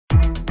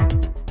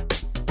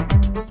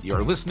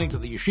You're listening to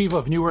the Yeshiva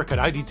of Newark at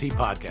IDT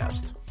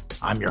podcast.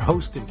 I'm your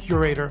host and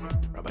curator,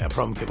 Rabbi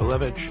Aryeh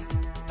Klapper,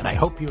 and I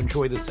hope you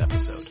enjoy this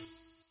episode.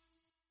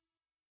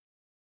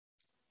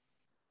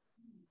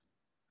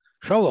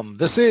 Shalom,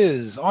 this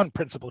is On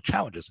Principle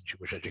Challenges in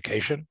Jewish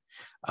Education.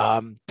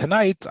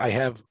 Tonight I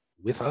have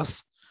with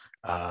us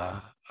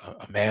a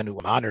man who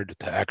I'm honored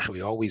to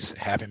actually always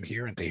have him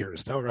here and to hear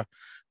his Torah,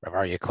 Rabbi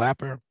Aryeh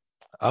Klapper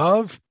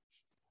of...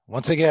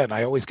 Once again,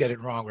 I always get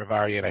it wrong, Rabbi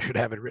Aryeh, and I should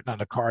have it written on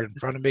the card in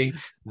front of me.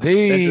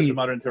 The Center for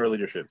Modern Torah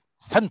Leadership.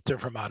 Center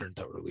for Modern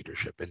Torah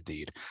Leadership,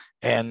 indeed.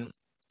 And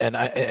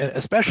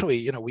especially,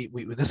 you know, we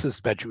this is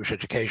about Jewish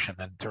education,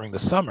 and during the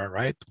summer,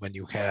 right, when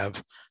you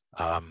have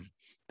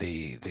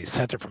the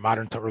Center for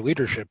Modern Torah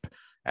Leadership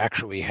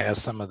actually has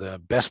some of the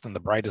best and the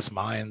brightest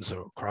minds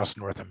across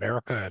North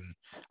America and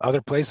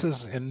other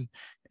places in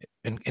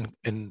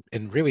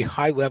really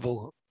high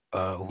level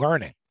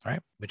learning. Right,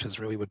 which is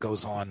really what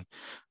goes on.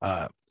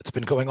 It's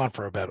been going on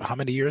for about how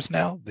many years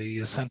now,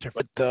 the center?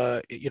 But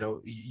you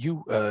know,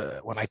 you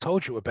when I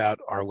told you about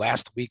our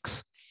last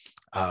week's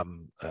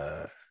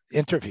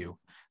interview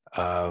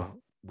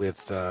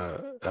with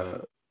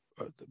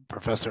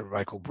Professor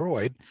Michael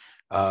Broyd,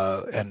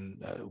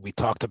 and we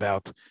talked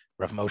about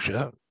Rav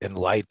Moshe in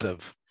light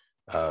of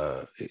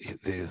the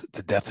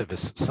death of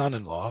his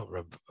son-in-law,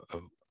 Rav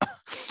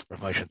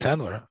Moshe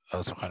Tendler,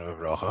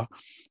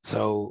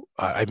 So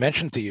I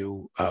mentioned to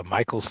you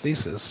Michael's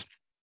thesis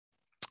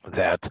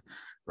that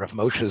Rav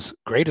Moshe's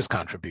greatest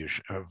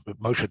contribution,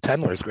 Moshe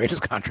Tendler's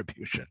greatest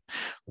contribution,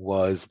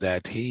 was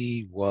that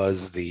he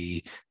was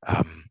the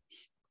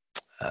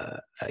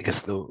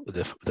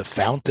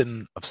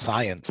fountain of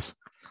science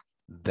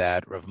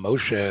that Rav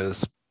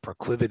Moshe's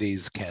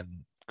proclivities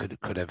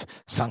could have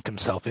sunk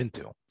himself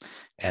into,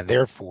 and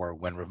therefore,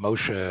 when Rav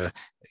Moshe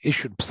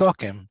issued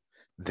psukim,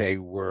 they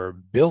were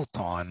built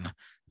on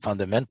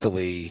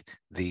fundamentally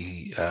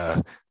the,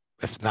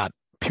 if not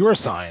pure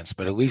science,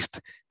 but at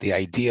least the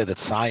idea that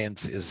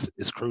science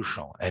is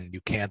crucial, and you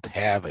can't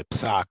have a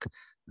psak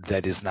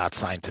that is not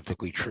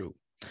scientifically true.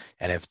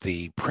 And if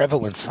the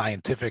prevalent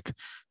scientific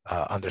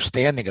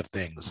understanding of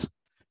things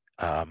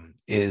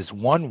is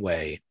one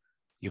way,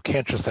 you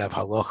can't just have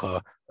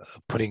halacha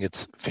putting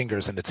its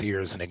fingers in its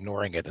ears and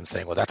ignoring it and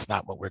saying, well, that's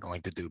not what we're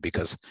going to do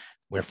because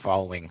we're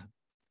following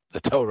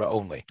the Torah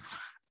only.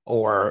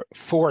 Or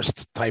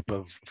forced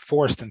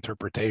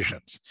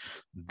interpretations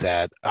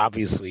that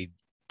obviously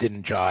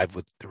didn't jive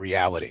with the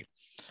reality.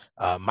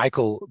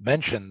 Michael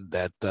mentioned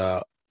that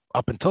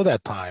up until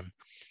that time,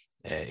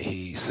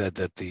 he said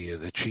that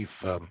the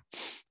chief,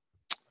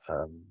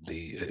 the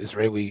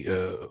Israeli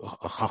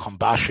Chacham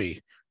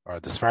Bashi,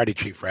 or the Sephardi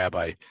chief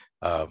rabbi,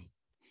 Rav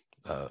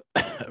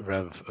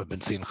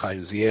Ben Sin Chai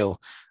Uziel,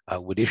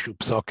 would issue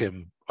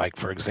psukim, like,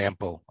 for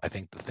example, I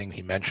think the thing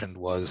he mentioned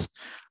was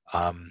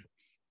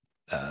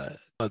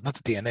not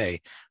the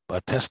DNA,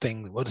 but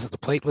testing. What is it? The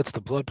platelets, the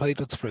blood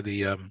platelets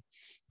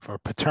for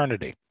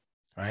paternity,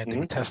 right? Mm-hmm. They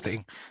were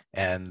testing,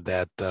 and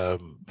that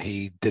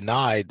he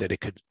denied that it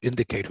could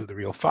indicate who the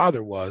real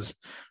father was,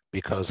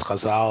 because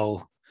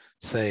Chazal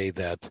say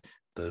that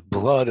the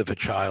blood of a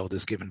child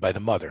is given by the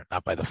mother,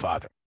 not by the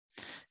father.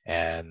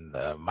 And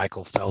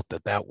Michael felt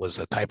that was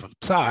a type of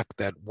psak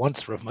that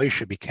once Rav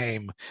Moshe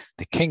became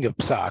the king of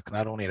psak,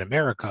 not only in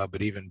America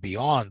but even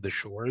beyond the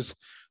shores,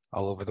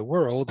 all over the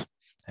world.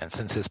 And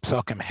since his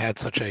psukim had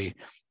such a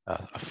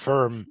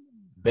firm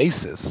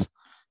basis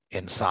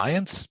in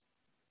science,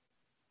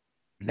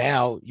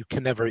 now you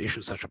can never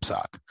issue such a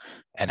psak.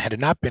 And had it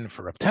not been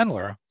for Rav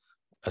Tendler,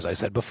 as I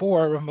said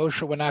before, Rav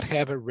Moshe would not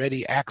have a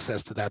ready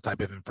access to that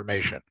type of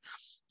information.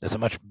 There's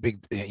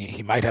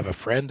he might have a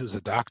friend who's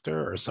a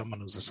doctor or someone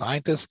who's a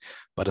scientist,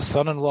 but a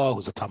son-in-law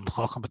who's a Talmid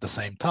Chacham at the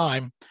same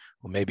time,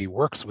 who maybe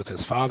works with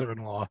his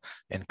father-in-law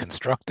in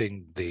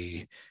constructing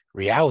the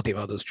reality of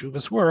how those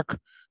tshuvas work,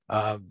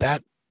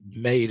 that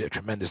made a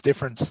tremendous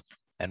difference.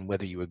 And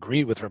whether you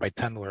agree with Rabbi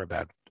Tendler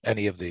about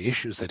any of the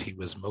issues that he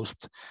was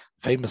most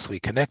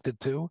famously connected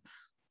to,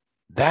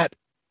 that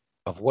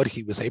of what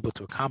he was able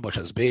to accomplish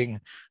as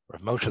being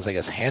Rav Moshe's, I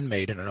guess,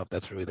 handmaid, I don't know if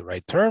that's really the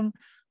right term,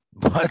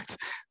 but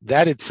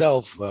that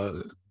itself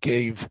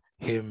gave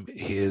him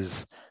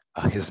his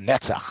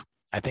netzach.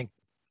 I think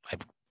I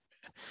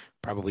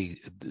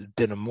probably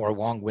did a more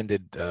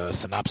long-winded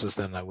synopsis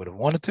than I would have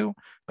wanted to,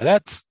 but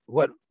that's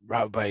what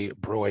Rabbi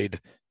Broyd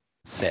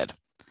said.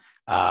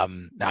 Now,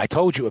 I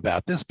told you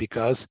about this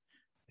because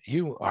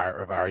you,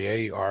 Rav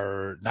Aryeh,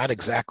 are not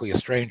exactly a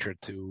stranger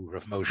to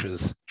Rav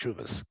Moshe's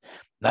tshuvas.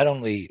 Not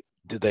only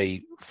do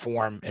they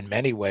form, in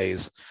many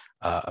ways,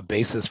 a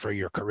basis for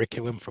your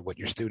curriculum, for what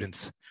your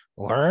students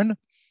learn,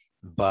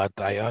 but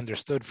I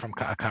understood from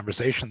a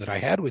conversation that I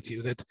had with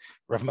you that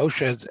Rav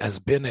Moshe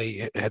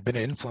had been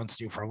an influence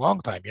to you for a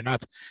long time. You're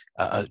not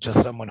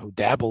just someone who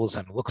dabbles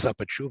and looks up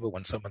at tshuva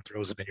when someone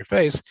throws it in your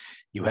face.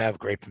 You have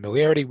great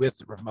familiarity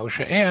with Rav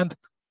Moshe, and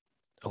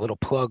a little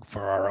plug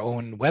for our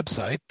own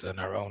website and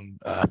our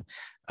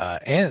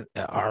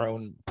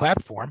own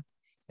platform.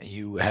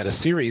 You had a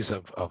series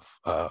of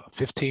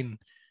 15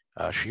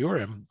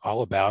 shiurim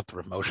all about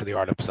Rav Moshe, the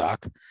art of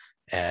psak,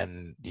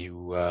 and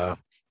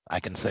I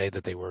can say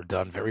that they were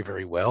done very,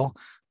 very well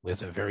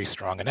with a very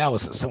strong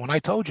analysis. So when I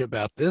told you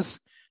about this,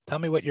 tell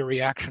me what your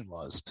reaction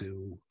was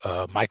to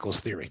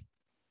Michael's theory.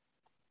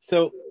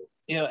 So,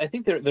 I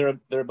think there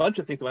are a bunch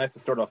of things that I have to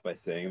start off by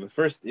saying. And the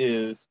first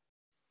is,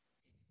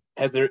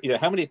 how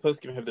many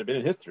poskim have there been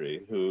in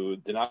history who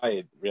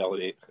denied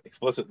reality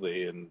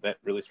explicitly in that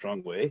really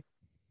strong way?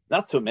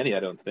 Not so many,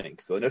 I don't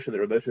think. So the notion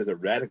that Moshe is a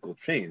radical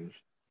change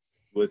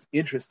was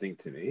interesting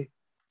to me.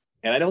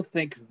 And I don't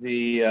think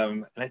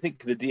and I think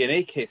the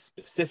DNA case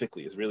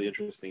specifically is really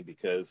interesting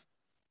because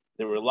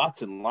there were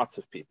lots and lots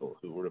of people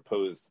who were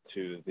opposed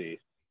to the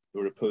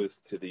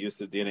use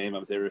of DNA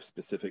mamzerah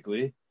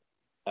specifically.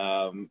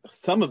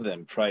 Some of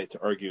them tried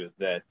to argue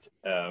that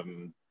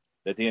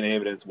that DNA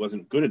evidence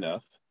wasn't good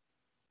enough.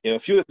 A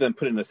few of them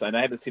put it aside.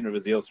 I haven't seen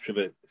Rav Ziel's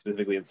Tshuva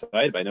specifically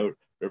inside, but I know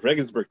Rav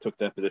Regensburg took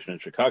that position in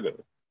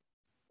Chicago.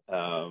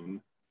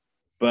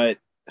 But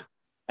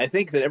I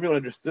think that everyone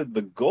understood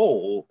the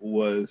goal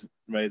was,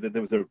 right, that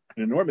there was an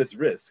enormous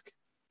risk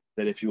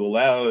that if you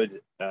allowed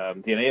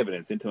DNA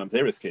evidence into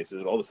mamzerah's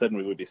cases, all of a sudden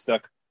we would be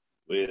stuck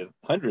with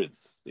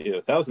hundreds,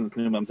 thousands of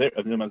new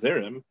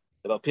mamzerim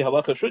that al-pi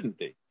halacha shouldn't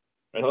be.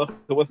 Right?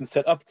 Halacha wasn't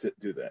set up to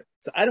do that.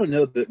 So I don't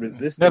know that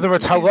resistance. In other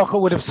words,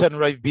 halacha would have said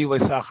right bilei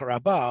sachar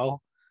abal,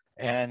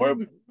 and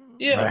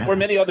or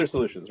many other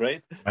solutions,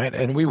 right? Right,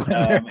 and we would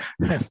right.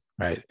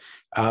 Right.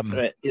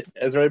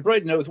 As Rabbi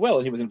Broid knows well,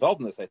 and he was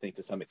involved in this, I think,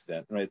 to some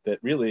extent, right? That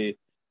really,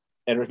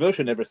 and Rav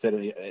Moshe never said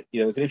any.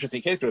 It's an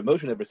interesting case. Rav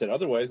Moshe never said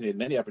otherwise, and he had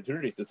many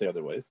opportunities to say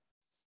otherwise.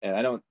 And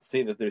I don't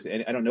see that there's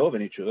any. I don't know of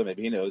any tshuva.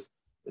 Maybe he knows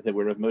that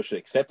where Rav Moshe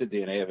accepted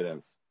DNA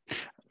evidence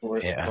or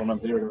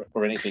mamzer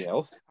or anything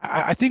else.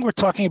 I think we're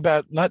talking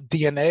about not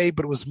DNA,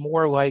 but it was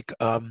more like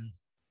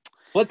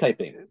blood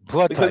typing.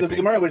 Because the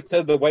Gemara which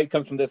says the white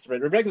comes from this,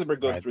 right? Rav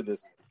Regensburg goes through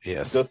this.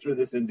 Yes. Goes through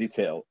this in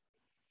detail.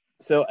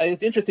 So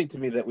it's interesting to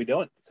me that we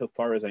don't, so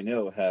far as I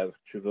know, have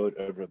tshuvot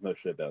of Rav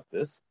Moshe about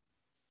this.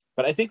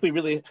 But I think we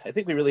really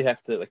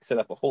have to set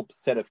up a whole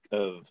set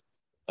of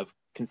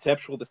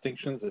conceptual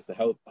distinctions as to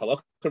how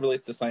halacha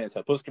relates to science,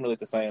 how poskim relate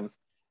to science,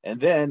 and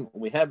then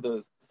when we have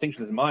those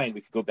distinctions in mind,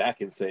 we could go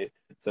back and say,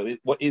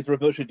 what is Rav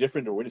Moshe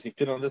different, or where does he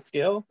fit on this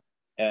scale,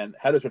 and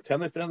how does Rav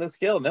Tendler fit on this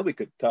scale, and then we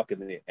could talk in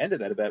the end of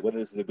that about whether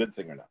this is a good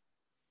thing or not.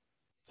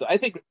 So I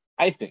think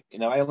I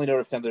only know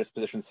Rav Tendler's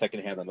position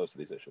secondhand on most of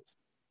these issues.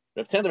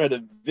 Rav Tendler had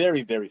a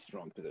very, very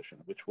strong position,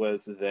 which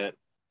was that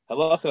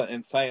halacha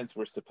and science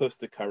were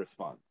supposed to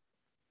correspond.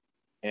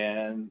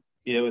 And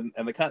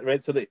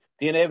right. So the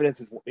DNA evidence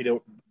is,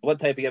 blood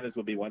typing evidence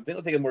would be one thing.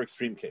 I'll take a more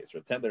extreme case.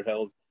 Rav Tendler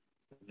held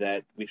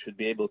that we should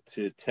be able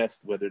to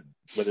test whether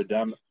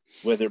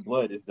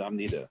blood is dam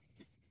nida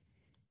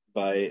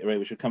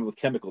we should come up with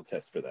chemical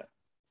tests for that.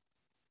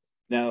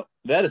 Now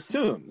that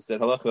assumes that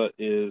halacha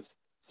is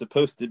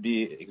supposed to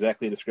be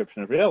exactly a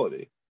description of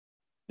reality.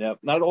 Now,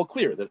 not at all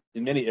clear that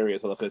in many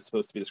areas halacha is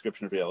supposed to be a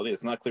description of reality.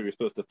 It's not clear you're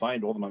supposed to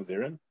find all the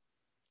mamzerim.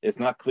 It's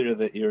not clear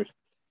that you're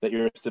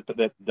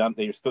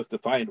supposed to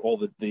find all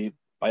the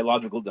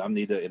biological dam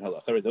nida in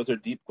halacha. Right? Those are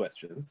deep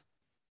questions.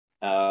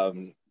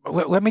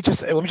 Let me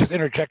just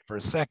interject for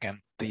a second.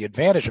 The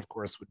advantage, of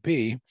course, would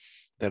be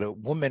that a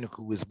woman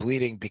who is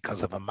bleeding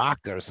because of a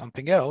makta or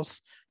something else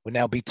would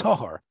now be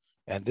tahor,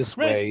 and this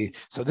way.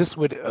 So this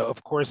would,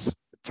 of course,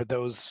 for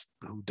those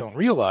who don't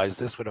realize,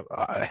 this would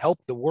help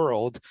the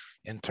world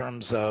in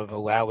terms of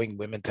allowing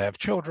women to have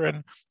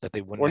children that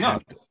they wouldn't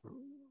have.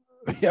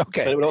 Yeah,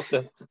 okay. But it would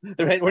also,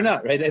 right? We're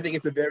not, right? I think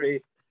it's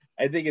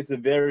a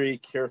very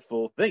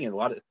careful thing. In a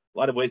lot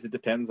of ways, it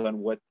depends on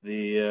what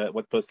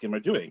poskim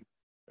are doing.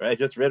 Right? I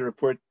just read a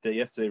report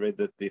yesterday, right,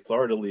 that the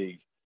Florida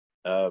League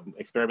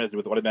experimented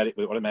with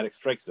automatic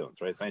strike zones,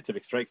 right?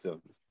 Scientific strike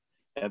zones,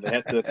 and they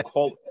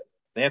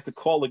had to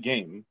call a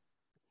game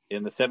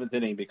in the seventh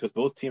inning because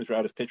both teams were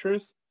out of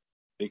pitchers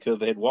because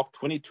they had walked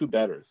 22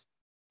 batters.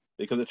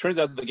 Because it turns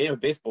out the game of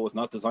baseball is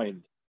not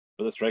designed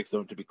for the strike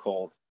zone to be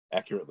called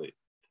accurately.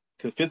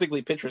 Because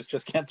physically pitchers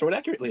just can't throw it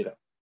accurately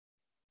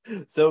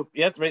enough. So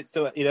you have to, right?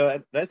 So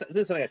this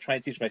is something I try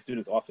and teach my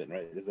students often,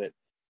 right? Is that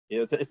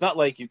it's not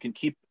like you can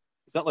keep.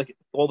 It's not like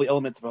all the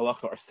elements of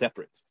halacha are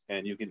separate,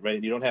 and you can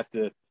and you don't have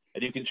to,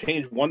 and you can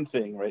change one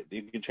thing, right?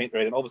 You can change,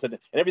 right, and all of a sudden,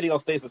 and everything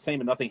else stays the same,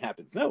 and nothing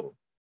happens. No,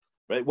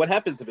 right? What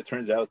happens if it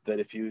turns out that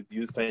if you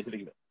use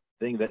scientific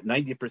thing that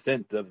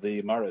 90% of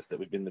the maras that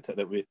we've been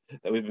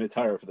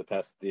retired for the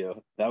past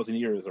 1,000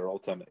 years are all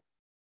tamei,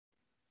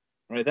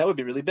 right? That would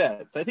be really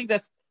bad. So I think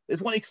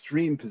there's one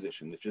extreme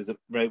position,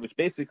 which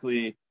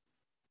basically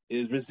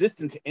is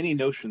resistant to any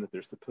notion that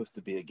there's supposed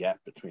to be a gap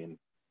between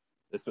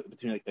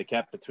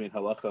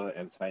halacha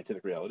and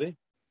scientific reality.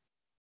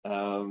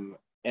 And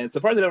so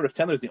far as I know, Rav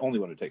Tendler is the only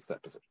one who takes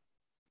that position.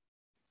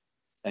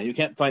 And you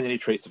can't find any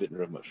trace of it in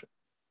Rav Moshe.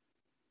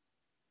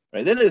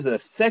 Right? Then there's a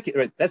second,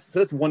 right?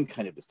 That's one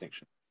kind of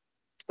distinction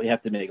we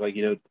have to make.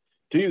 Do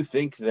you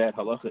think that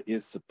halacha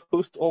is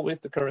supposed always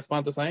to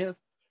correspond to science?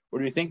 Or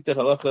do you think that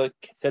halacha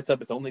sets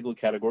up its own legal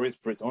categories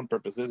for its own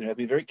purposes? And you have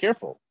to be very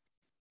careful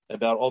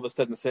about all of a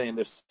sudden saying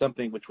there's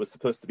something which was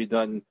supposed to be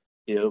done,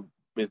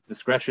 with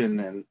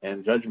discretion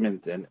and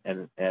judgment and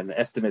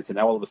estimates, and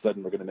now all of a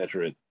sudden we're going to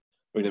measure it.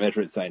 We're going to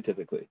measure it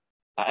scientifically.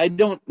 I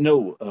don't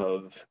know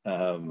of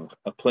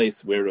a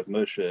place where Rav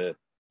Moshe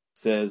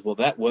says, "Well,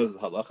 that was the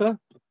halacha,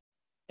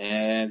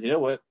 and you know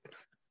what?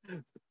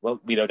 Well,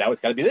 now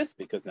it's got to be this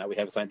because now we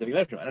have a scientific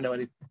measurement." I don't know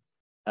any.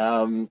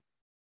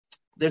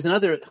 There's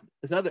another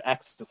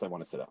axis I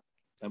want to set up,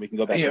 and we can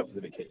go back to a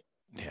specific case.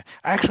 Yeah,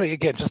 actually,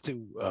 again, just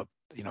to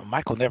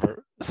Michael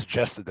never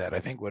suggested that. I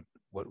think what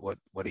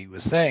he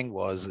was saying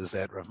is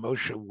that Rav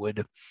Moshe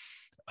would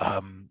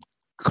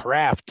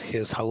craft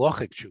his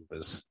halachic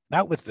tshuvas,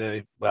 not with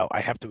I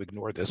have to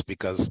ignore this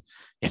because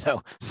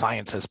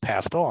science has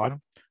passed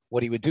on.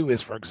 What he would do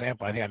is, for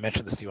example, I think I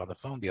mentioned this to you on the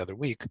phone the other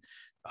week.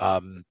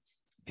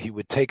 He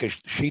would take a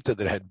shita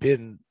that had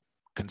been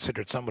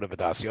considered somewhat of a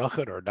das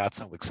yachid or not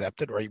so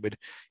accepted, or he would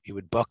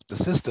buck the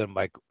system,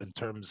 like in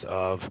terms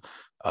of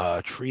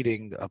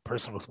treating a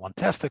person with one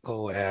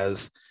testicle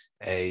as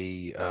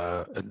a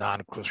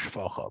non-krus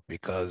shvacha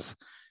because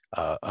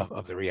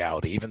of the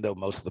reality, even though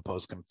most of the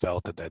poskim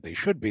felt that they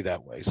should be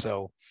that way.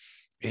 So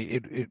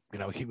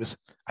he was,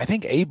 I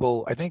think,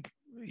 able. I think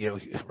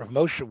Rav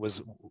Moshe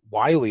was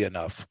wily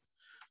enough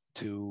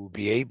to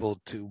be able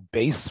to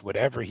base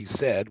whatever he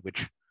said,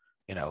 which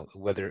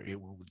whether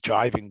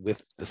jiving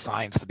with the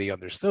science that he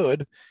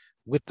understood,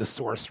 with the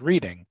source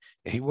reading.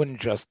 He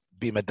wouldn't just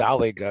be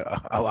medalig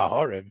ala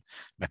horim,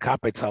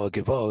 mekapetz ala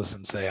givos,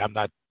 and say I'm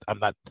not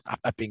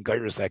being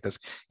gyrus that because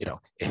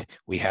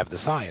we have the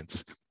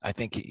science. I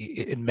think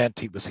it meant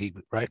he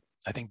right.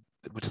 I think,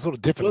 which is a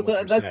little different. Well, so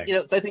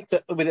I think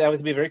I have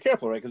to be very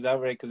careful, right?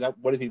 Because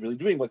what is he really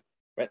doing with?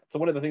 Right. So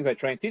one of the things I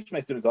try and teach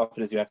my students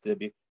often is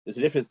there's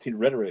a difference between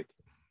rhetoric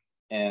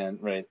and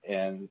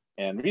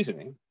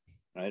reasoning.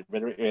 Right,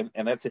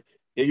 and that's it.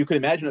 You could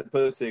imagine a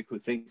posek who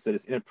thinks that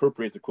it's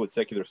inappropriate to quote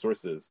secular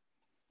sources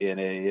in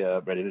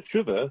a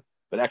tshuva,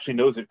 but actually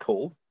knows it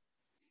cold.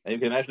 And you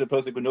can imagine a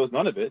posek who knows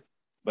none of it,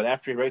 but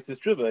after he writes his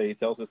tshuva, he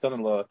tells his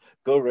son-in-law,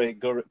 "Go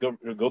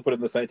put in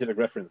the scientific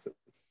references."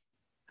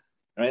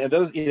 Right, and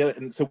those,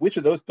 and so which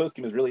of those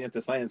poskim is really into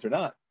science or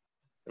not?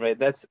 Right,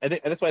 that's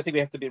why I think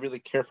we have to be really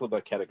careful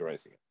about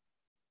categorizing it.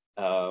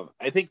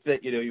 I think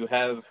that you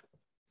have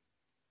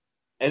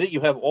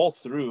all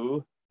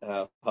through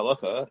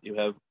halacha, you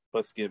have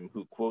poskim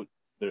who quote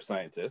their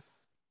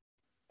scientists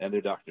and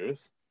their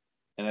doctors,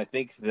 and I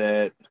think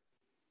that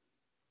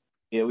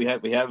we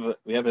have a Rab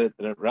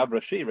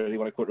Rashi. Right? You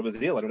want to quote Rav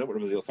Zil? I don't know what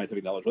Rav Zil's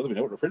scientific knowledge was. We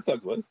know what Rav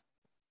Herzog's was,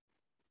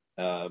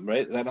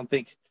 right? I don't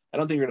think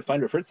you're going to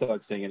find Rav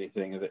Herzog saying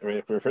anything.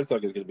 Right? Rav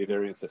Herzog is going to be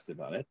very insistent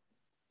on it,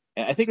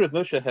 and I think Rav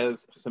Moshe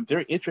has some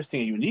very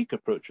interesting and unique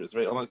approaches,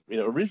 right? Almost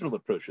original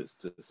approaches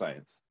to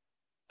science.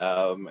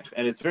 And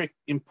it's very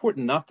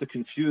important not to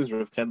confuse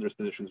Rav Tendler's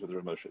positions with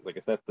Rav Moshe's. I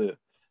guess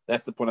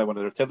that's the point I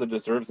wanted. Rav Tendler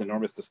deserves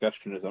enormous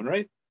discussion in his own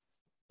right,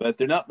 but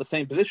they're not the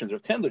same positions.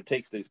 Rav Tendler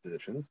takes these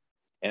positions,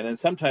 and then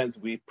sometimes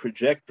we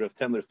project Rav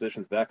Tendler's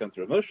positions back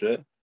onto Rav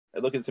Moshe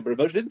and look and say, but Rav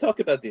Moshe didn't talk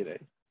about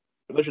DNA.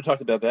 Rav Moshe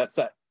talked about that.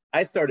 So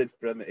I started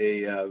from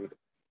it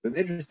was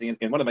interesting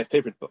in one of my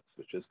favorite books,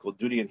 which is called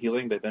Duty and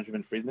Healing by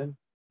Benjamin Friedman.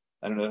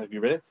 I don't know, have you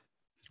read it?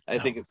 I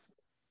think it's a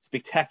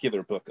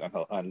spectacular book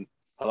on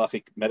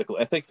halachic medical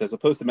ethics as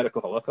opposed to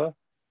medical halacha,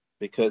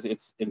 because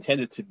it's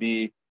intended to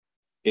be,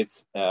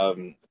 it's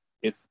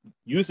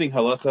using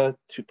halacha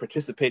to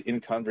participate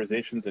in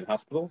conversations in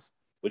hospitals,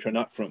 which are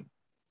not from,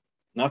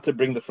 not to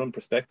bring the from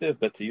perspective,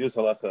 but to use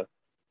halacha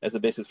as a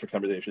basis for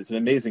conversation. It's an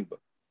amazing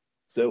book.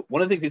 So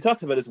one of the things he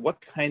talks about is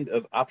what kind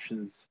of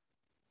options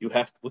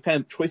what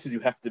kind of choices you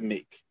have to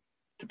make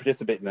to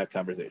participate in that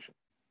conversation.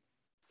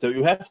 So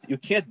you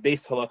can't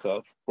base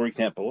halacha, for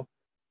example,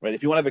 right?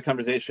 If you want to have a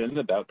conversation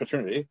about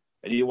paternity,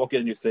 and you walk in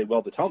and you say,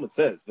 well, the Talmud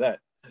says that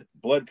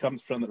blood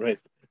comes from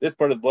this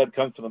part of the blood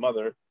comes from the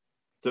mother,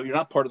 so you're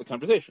not part of the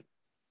conversation.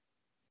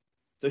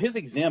 So his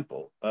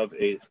example of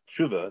a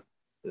tshuva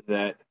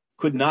that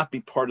could not be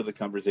part of the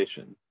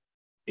conversation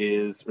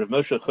is Rav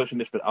Moshe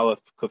Choshen Mishpat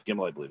Aleph Kuf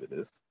Gimel, I believe it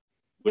is,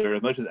 where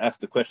Rav Moshe is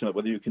asked the question about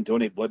whether you can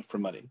donate blood for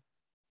money.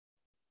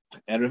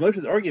 And Rav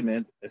Moshe's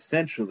argument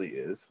essentially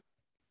is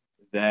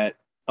that,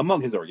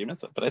 among his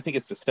arguments, but I think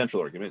it's the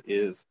central argument,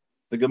 is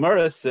the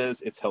Gemara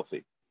says it's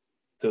healthy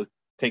to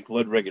take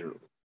blood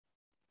regularly.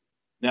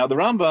 Now, the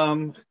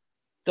Rambam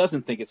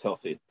doesn't think it's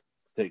healthy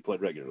to take blood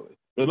regularly.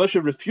 Rav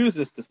Moshe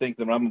refuses to think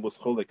the Rambam was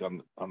cholik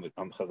on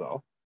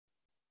Chazal.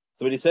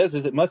 So what he says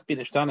is it must be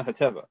nishtana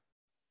hateva,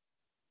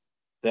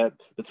 that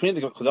between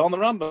the Chazal and the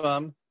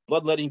Rambam,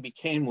 bloodletting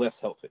became less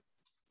healthy.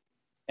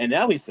 And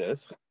now he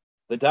says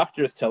the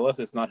doctors tell us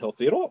it's not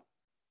healthy at all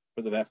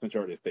for the vast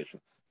majority of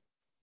patients.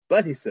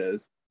 But he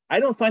says, I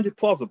don't find it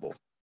plausible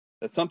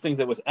that something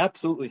that was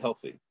absolutely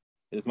healthy,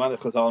 as Modern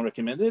Chazal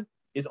recommended,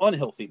 is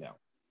unhealthy now.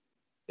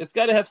 It's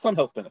got to have some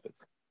health benefits.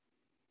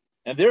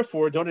 And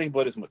therefore, donating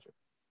blood is mutter.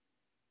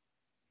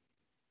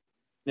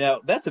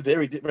 Now, that's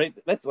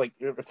that's like,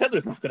 Rav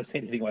Tendler's not going to say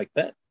anything like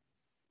that.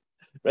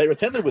 Right? Rav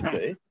Tendler would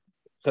say,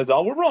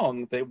 Chazal were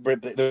wrong. They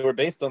were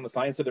based on the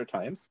science of their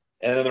times.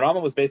 And then the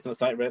Rambam was based on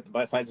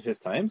the science of his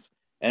times.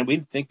 And we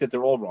think that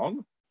they're all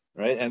wrong.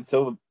 right? And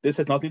so this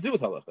has nothing to do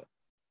with halacha.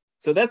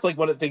 So that's like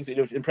one of the things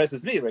which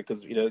impresses me, right?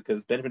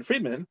 Because Benjamin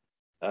Friedman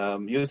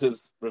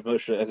uses Rav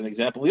Moshe as an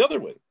example the other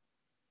way,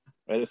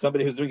 right? As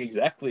somebody who's doing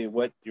exactly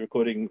what you're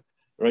quoting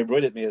Roy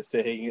Broyd at me as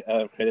saying,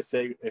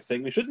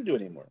 saying we shouldn't do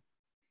anymore.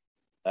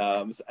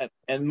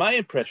 And my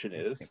impression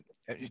is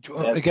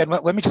again,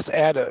 let me just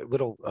add a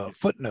little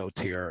footnote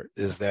here: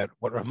 is that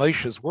what Rav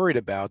Moshe is worried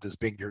about is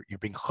you're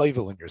being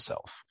chayvel in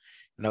yourself.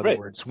 In other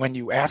words, when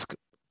you ask,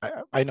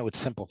 I know it's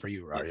simple for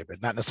you, Aryeh,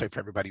 but not necessarily for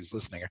everybody who's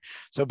listening.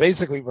 So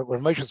basically, what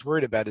Rav Moshe is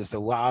worried about is the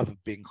law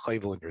of being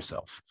chayvel in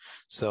yourself.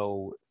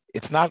 So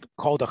it's not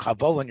called a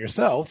chavol in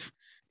yourself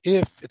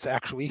if it's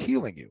actually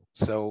healing you.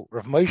 So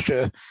Rav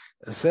Moshe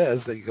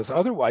says that because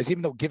otherwise,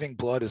 even though giving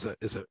blood is a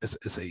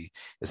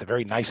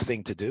very nice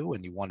thing to do,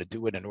 and you want to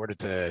do it in order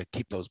to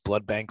keep those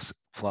blood banks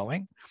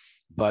flowing,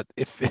 but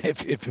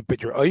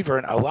but you're over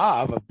an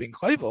alav of being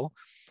chayvel.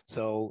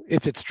 So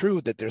if it's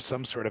true that there's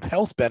some sort of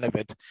health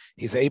benefit,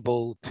 he's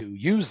able to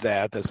use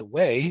that as a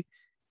way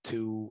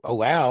to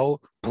allow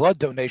blood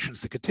donations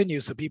to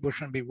continue, so people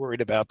shouldn't be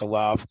worried about the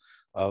law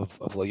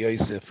of Lo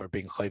Yosef or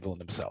being chayvel in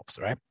themselves,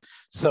 right?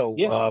 So,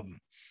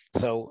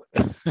 so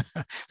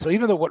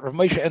even though what Rav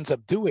Moshe ends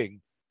up doing,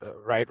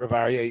 right, Rav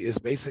Aryeh, is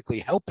basically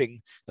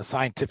helping the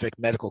scientific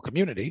medical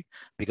community,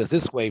 because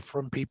this way,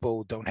 from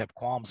people don't have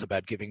qualms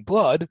about giving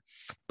blood,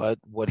 but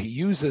what he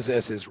uses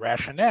as his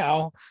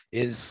rationale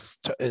is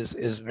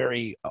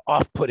very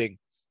off-putting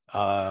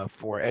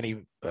for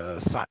any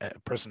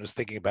person who's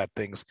thinking about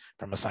things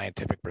from a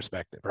scientific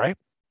perspective, right?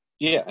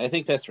 Yeah, I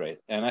think that's right.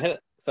 And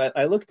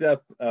I looked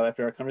up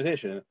after our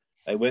conversation.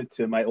 I went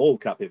to my old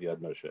copy of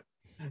Yad Moshe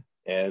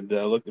and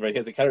looked. Right, he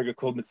has a category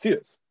called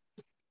Metzius.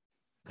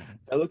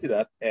 I looked it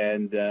up,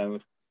 and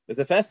there's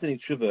a fascinating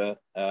tshuva.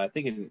 I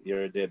think in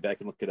your day back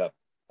and look it up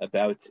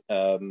about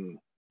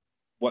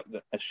what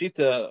the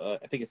Ashita.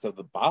 I think it's of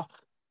the Bach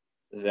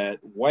that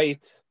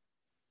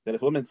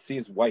if a woman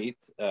sees white,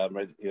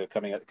 right,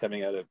 coming out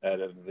of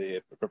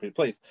the appropriate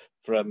place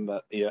from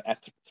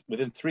after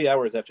within 3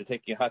 hours after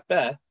taking a hot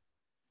bath.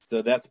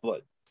 So that's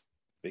blood,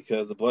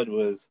 because the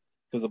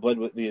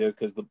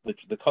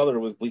color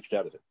was bleached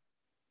out of it.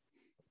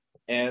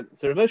 And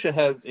so Rav Moshe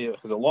has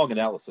a long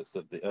analysis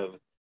of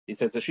he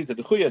says Ashita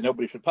Dechuya,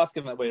 nobody should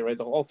paskin that way, right?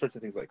 All sorts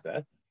of things like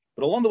that.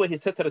 But along the way, he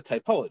sets out a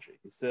typology.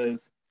 He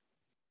says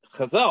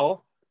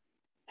Chazal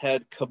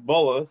had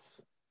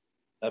kabbalas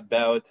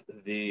about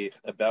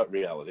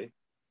reality,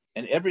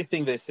 and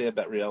everything they say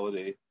about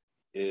reality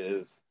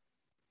is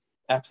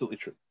absolutely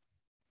true.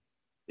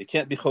 You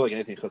can't be cholik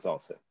anything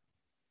Chazal said.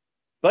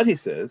 But he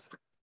says,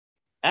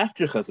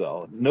 after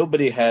Chazal,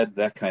 nobody had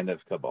that kind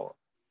of Kabbalah.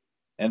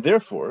 And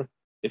therefore,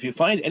 if you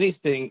find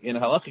anything in a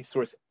halachic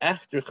source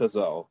after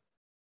Chazal,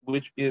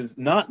 which is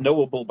not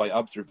knowable by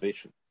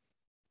observation,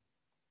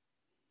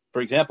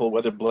 for example,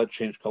 whether blood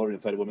changed color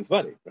inside a woman's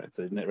body, right?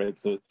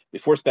 So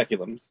before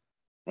speculums,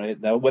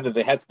 right? Now, whether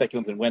they had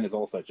speculums and when is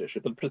all such issue,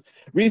 but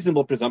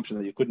reasonable presumption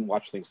that you couldn't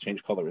watch things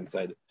change color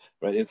inside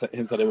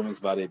a woman's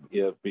body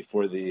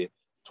before the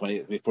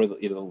mid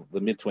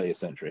 20th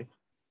century.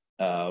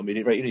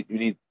 You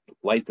need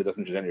light that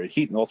doesn't generate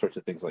heat and all sorts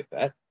of things like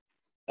that.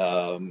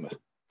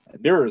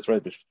 Mirrors,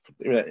 right?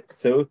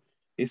 So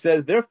he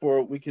says,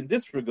 therefore, we can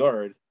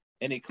disregard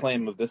any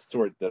claim of this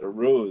sort that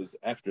arose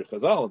after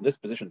Chazal, and this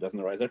position doesn't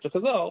arise after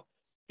Chazal,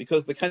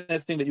 because the kind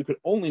of thing that you could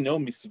only know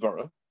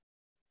misvara,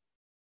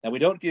 and we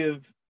don't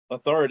give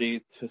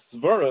authority to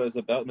svaras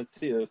about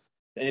Metzius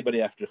to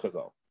anybody after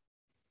Chazal.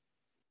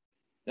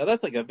 Now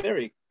that's like a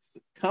very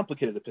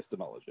complicated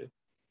epistemology,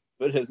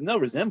 but it has no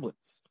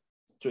resemblance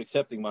to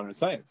accepting modern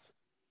science,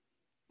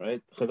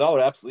 right? Chazal are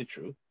absolutely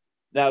true.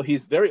 Now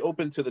he's very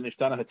open to the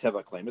Nishtana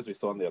Hateva claim, as we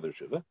saw in the other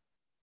Shuva.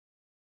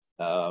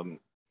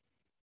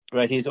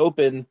 Right, he's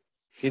open.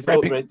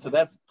 Right, so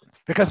that's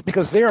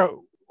because there,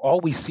 all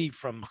we see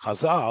from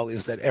Chazal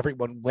is that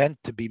everyone went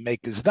to be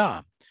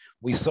Mekizdam.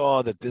 We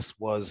saw that this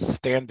was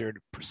standard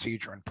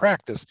procedure and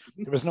practice.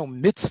 There was no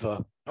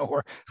mitzvah,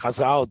 or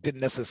Chazal didn't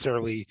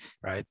necessarily,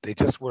 right? They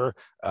just were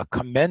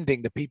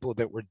commending the people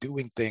that were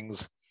doing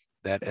things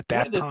that at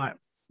that time,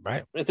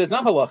 right? It's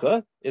not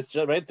halacha. It's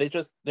just right.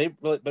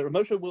 But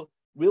Moshe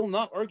will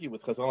not argue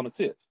with Chazal and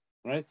Metzius,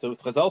 right? So if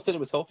Chazal said it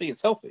was healthy,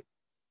 it's healthy.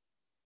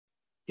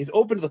 He's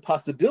open to the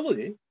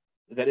possibility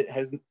that it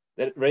has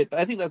that, right?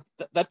 I think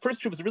that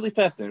first trip is really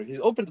fascinating. He's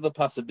open to the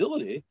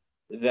possibility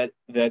that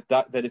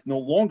is no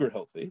longer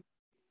healthy,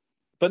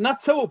 but not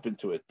so open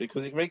to it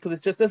because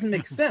it just doesn't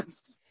make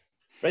sense,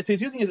 right? So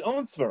he's using his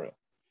own svara,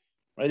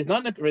 right? He's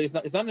not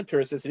an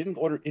empiricist. He didn't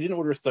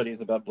order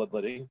studies about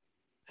bloodletting,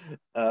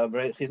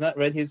 right? He's not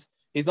right. He's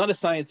not a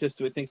scientist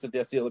who thinks that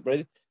that's the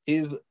right.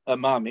 He's a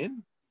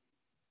mamin.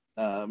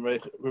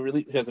 Right, who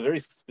really has a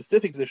very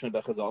specific position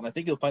about Chazal, and I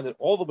think you'll find that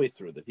all the way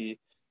through that he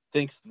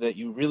thinks that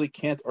you really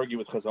can't argue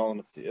with Chazal and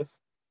Metzius.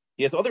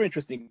 He has other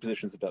interesting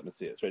positions about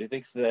Metzius, right? He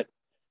thinks that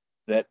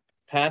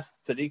past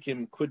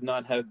tzaddikim could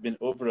not have been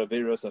over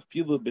averos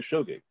afilu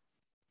b'shogeg,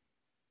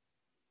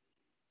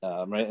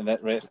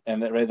 right?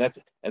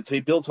 And so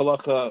he builds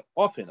halacha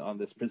often on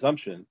this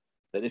presumption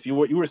that if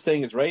what you were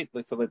saying is right,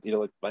 let's say,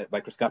 like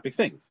microscopic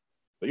things,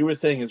 what you were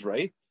saying is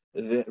right,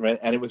 right,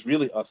 and it was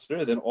really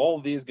usher, then all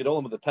these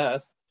gedolim of the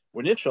past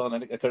were nitshal,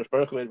 and Hakadosh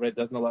Baruch Hu, right,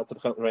 doesn't allow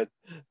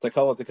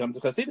Takala to come to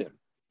Chasidim.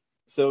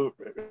 So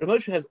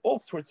Moshe has all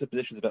sorts of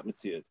positions about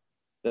Mitzvah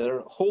that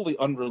are wholly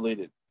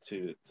unrelated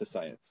to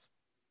science.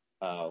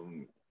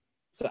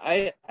 So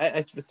I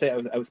would say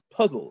I was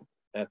puzzled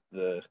at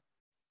the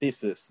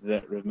thesis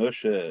that Rav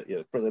Moshe,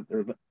 that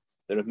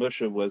Rav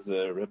Moshe was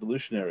a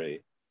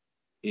revolutionary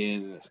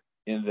in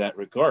that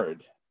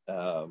regard,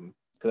 because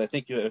I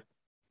think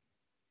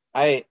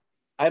I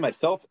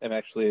myself am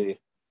actually,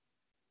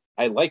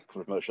 I like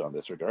Rav Moshe on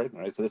this regard,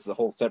 right? So this is a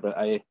whole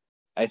separate.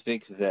 I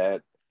think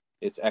that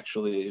it's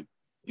actually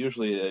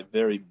usually a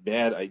very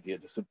bad idea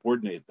to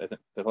subordinate. I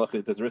think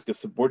that there's a risk of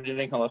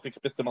subordinating halachic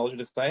epistemology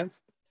to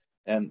science,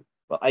 and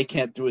well, I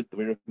can't do it the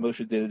way Rav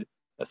Moshe did.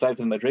 Aside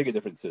from the Madrega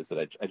differences, that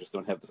I just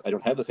don't have this. I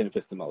don't have the same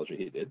epistemology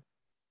he did.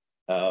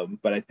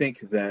 But I think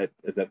that,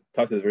 as I've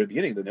talked at the very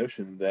beginning, the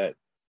notion that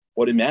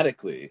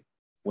automatically,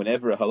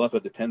 whenever a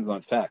halacha depends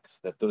on facts,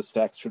 that those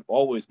facts should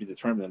always be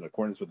determined in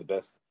accordance with the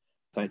best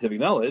scientific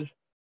knowledge,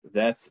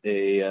 that's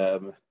a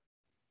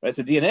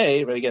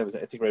DNA, right? Again,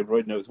 I think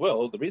Royd knows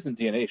well, the reason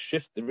DNA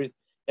shifted,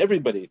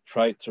 everybody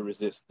tried to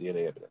resist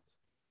DNA evidence.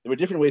 There were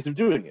different ways of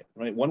doing it,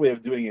 right? One way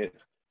of doing it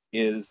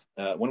is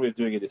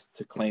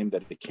to claim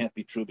that it can't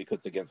be true because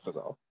it's against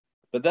Chazal.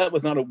 But that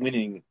was not a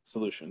winning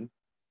solution,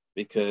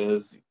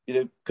 because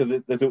there's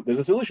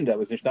a solution to that,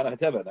 was Nishtana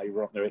Hateva. Now you're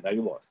wrong, right? Now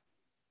you lost.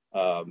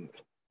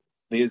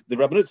 The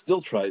Rabbanut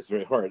still tries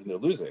very hard, and they're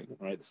losing,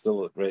 right? It's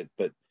still right,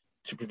 but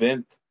to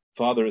prevent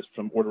fathers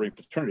from ordering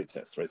paternity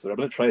tests, right? So the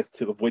Rabbanut tries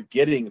to avoid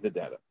getting the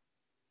data.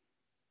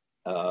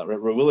 Rav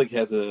Willig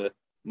has a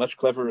much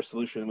cleverer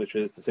solution, which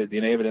is to say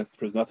DNA evidence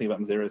proves nothing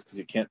about Mazeres because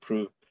you can't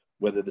prove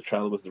whether the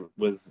child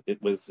was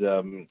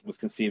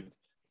conceived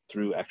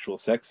through actual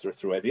sex or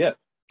through IVF.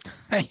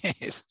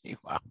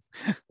 Wow,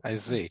 I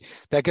see.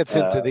 That gets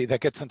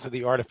into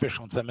the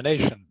artificial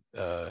insemination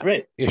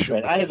right. issue.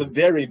 Right. I have a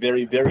very,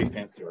 very, very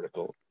fancy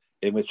article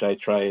in which I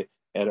try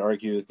and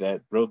argue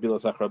that Rov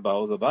Bilas Achra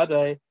Baal is a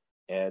vadai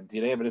and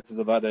DNA evidence is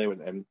a vadai,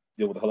 and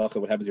deal with the halacha.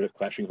 What happens if you have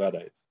clashing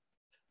vadais?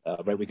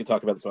 Right. We can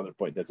talk about this on another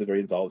point. That's a very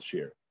involved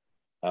share.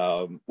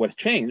 What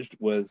changed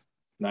was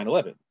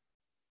 9/11.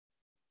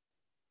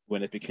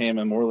 When it became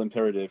a moral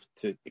imperative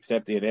to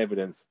accept DNA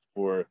evidence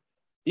for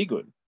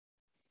Igun.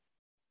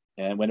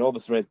 And when all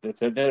this, right, that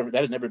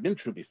had never been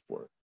true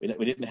before. We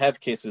didn't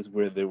have cases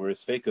where there were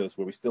sfekos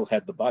where we still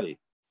had the body,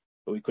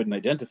 but we couldn't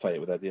identify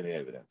it without DNA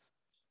evidence.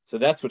 So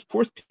that's what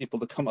forced people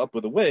to come up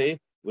with a way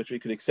which we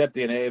could accept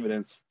DNA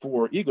evidence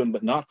for Igun,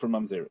 but not for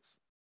Mamzerus.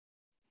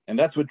 And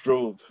that's what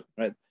drove,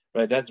 right,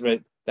 that's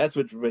right,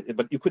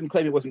 but you couldn't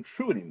claim it wasn't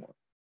true anymore.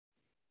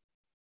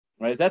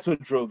 Right? That's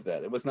what drove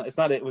that. It was not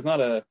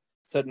a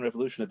sudden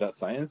revolution about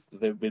science.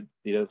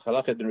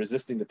 Halakha had been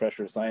resisting the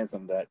pressure of science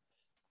on that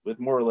with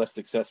more or less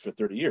success for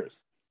 30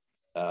 years.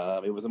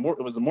 It was a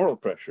moral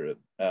pressure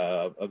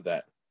of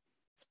that.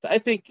 So I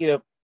think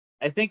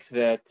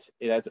that,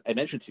 as I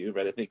mentioned to you,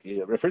 right? I think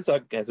Rav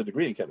Herzog has a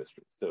degree in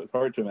chemistry, so it's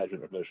hard to imagine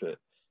Rav Moshe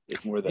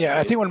is more than. Yeah,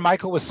 I think what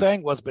Michael was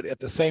saying was, but at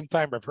the same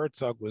time, Rav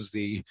Herzog was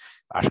the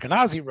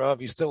Ashkenazi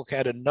Rav. You still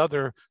had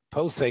another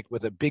posek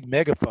with a big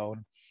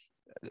megaphone,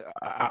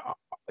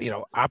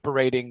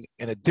 operating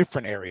in a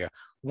different area.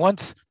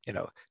 Once,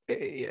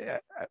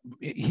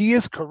 he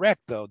is correct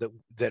though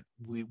that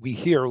we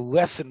hear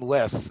less and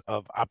less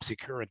of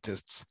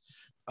obscurantists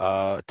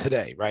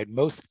today, right?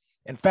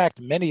 In fact,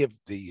 many of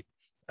the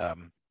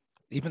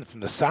even from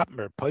the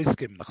Satmar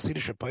Poskim, the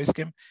Chassidish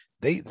Poskim,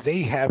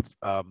 they have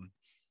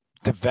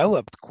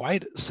developed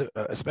quite,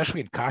 especially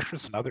in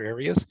kashrus and other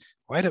areas,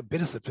 quite a bit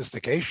of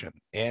sophistication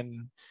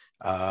in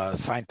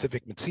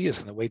scientific metzias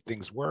and the way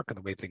things work and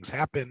the way things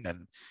happen,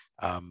 and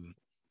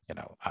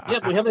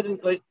we have it in,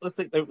 let's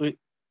say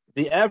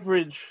the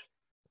average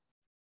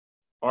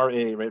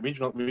RA, right,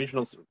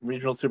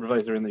 regional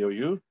supervisor in the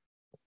OU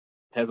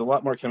has a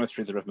lot more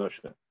chemistry than Rav Moshe.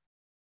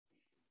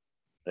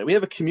 Right? We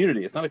have a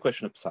community. It's not a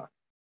question of psak.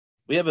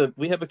 We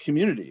have a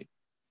community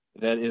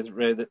that is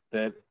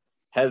that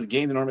has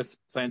gained enormous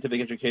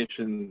scientific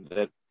education,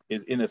 that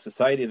is in a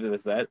society that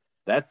is that.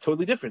 That's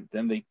totally different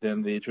than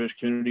the Jewish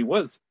community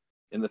was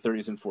in the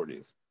 30s and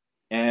 40s.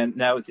 And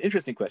now it's an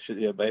interesting question.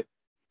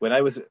 When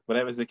I was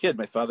a kid,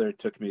 my father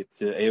took me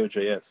to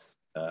AOJS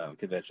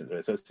convention, the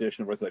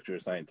Association of Orthodox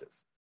Jewish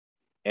Scientists.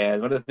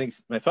 And one of the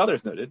things my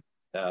father's noted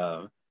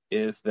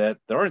is that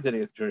there aren't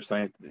any Jewish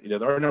scientists.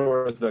 There are no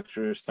Orthodox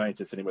Jewish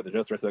scientists anymore. They're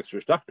just Orthodox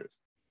Jewish doctors.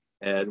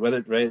 And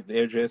whether, right, the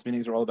AOJS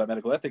meetings are all about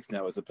medical ethics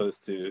now, as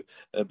opposed to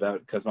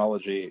about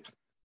cosmology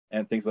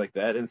and things like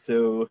that. And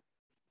so,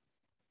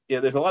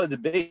 there's a lot of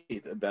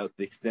debate about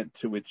the extent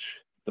to which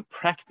the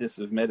practice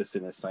of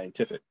medicine is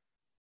scientific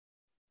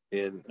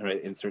in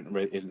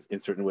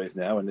certain ways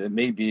now. And it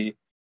may be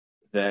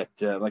that,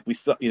 like we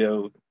saw,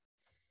 it's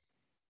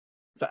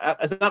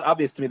not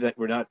obvious to me that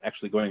we're not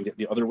actually going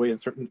the other way on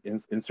certain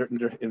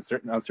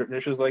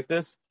issues like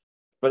this.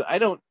 But I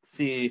don't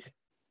see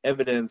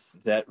evidence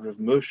that Rav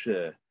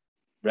Moshe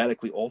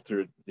radically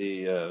altered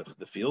the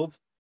field.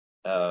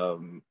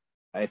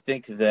 I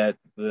think that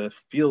the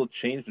field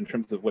changed in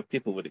terms of what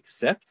people would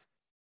accept.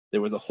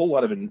 There was a whole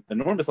lot of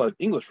enormous lot of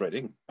English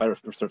writing.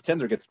 Sort of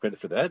Tenzer gets credit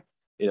for that.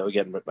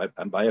 Again,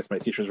 I'm biased. My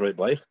teacher is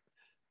Rabbi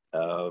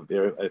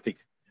Bleich.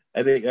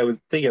 I think I was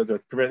thinking of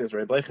preparing this.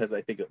 Rabbi Bleich has,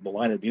 I think, the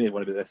line at the beginning of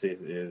one of his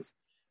essays is,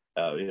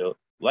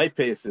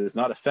 lipase is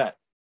not a fat.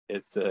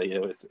 It's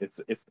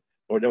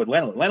or no,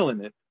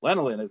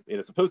 lanolin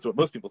is opposed to what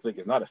most people think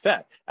is not a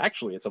fat.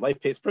 Actually, it's a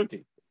lipase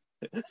protein.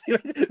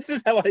 This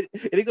is how an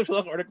English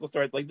article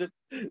starts like this.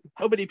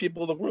 How many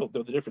people in the world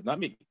know the difference? Not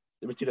me.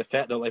 Never seen a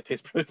fat, no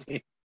lipase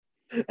protein.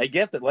 I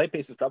get that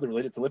lipase is probably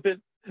related to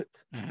lipid,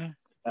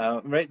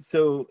 right?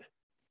 So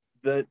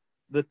the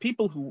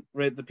people who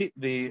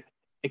the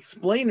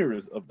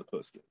explainers of the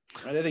poskim,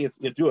 right? I think it's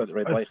Yadua,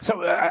 right?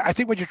 So I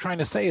think what you're trying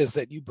to say is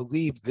that you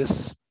believe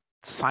this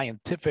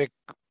scientific,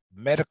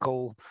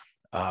 medical,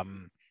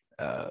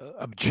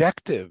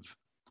 objective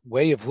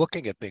way of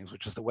looking at things,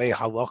 which is the way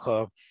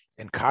halacha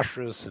and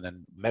kashrus and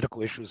then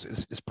medical issues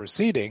is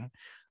proceeding,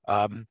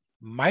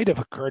 might have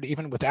occurred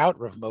even without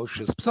Rav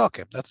Moshe's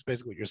psukim. That's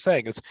basically what you're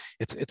saying.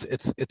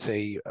 It's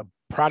a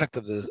product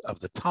of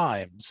the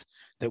times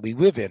that we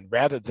live in,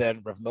 rather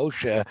than Rav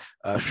Moshe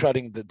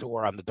shutting the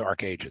door on the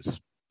dark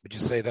ages. Would you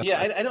say that's?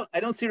 Yeah,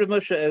 I don't see Rav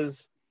Moshe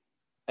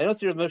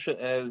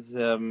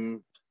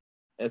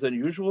as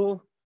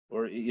unusual,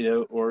 or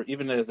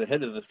even as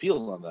ahead of the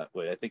field on that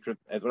way. I think what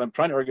I'm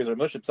trying to argue is Rav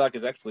Moshe Psak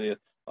is actually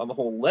on the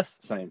whole less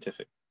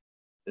scientific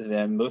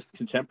than most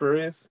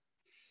contemporaries.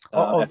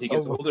 As he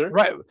gets older,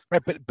 right.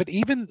 But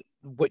even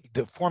what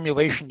the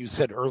formulation you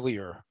said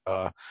earlier,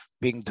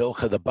 being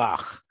Dilcha the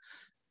Bach,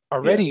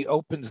 already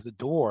opens the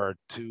door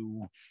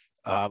to,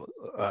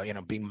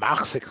 being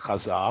Machzik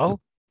Chazal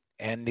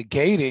and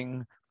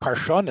negating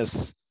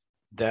Parshonis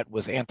that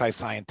was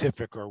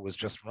anti-scientific or was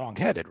just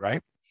wrong-headed,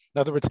 right?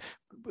 In other words,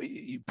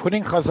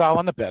 putting Chazal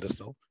on the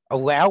pedestal,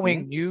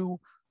 allowing new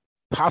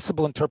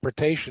possible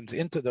interpretations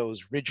into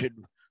those rigid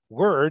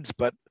words,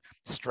 but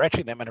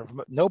stretching them, and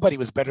nobody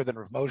was better than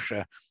Rav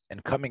Moshe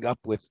and coming up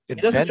with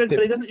inventive.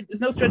 There's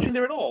no stretching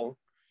there at all.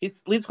 He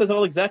leaves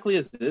Chazal exactly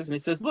as it is, and he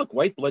says, "Look,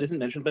 white blood isn't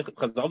mentioned, but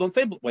Chazal don't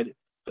say white."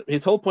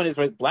 His whole point is,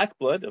 right, black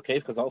blood. Okay,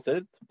 if Chazal said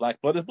it, black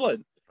blood is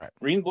blood. Right.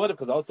 Green blood, if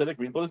Chazal said it,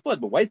 green blood is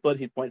blood. But white blood,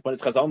 he points, but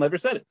Chazal never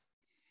said it.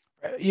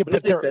 But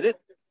if they said it,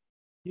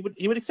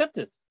 he would accept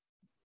it.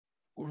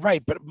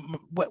 Right, but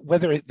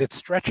whether it's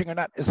stretching or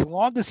not, as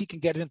long as he can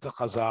get into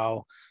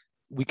Chazal,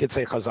 we could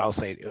say Chazal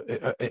say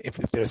if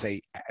there's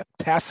a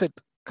tacit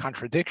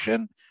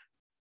contradiction,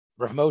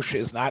 Rav Moshe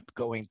is not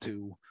going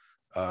to,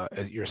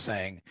 as you're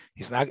saying,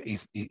 he's not going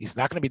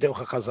to be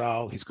Dilcha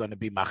Chazal. He's going to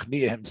be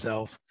Machniya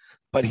himself,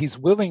 but he's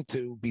willing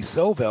to be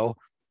sovel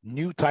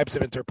new types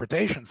of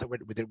interpretations that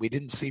we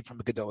didn't see from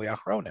the Gedolei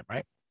Achronim,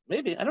 right?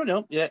 Maybe, I don't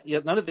know. Yeah.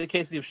 None of the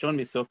cases you've shown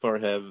me so far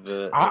have.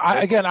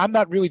 Again, I'm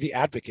not really the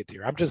advocate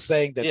here. I'm just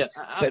saying that. Yeah,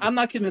 I'm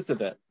not convinced of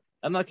that.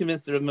 I'm not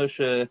convinced that Rav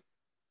Moshe.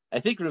 I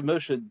think Rav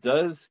Moshe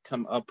does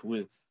come up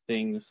with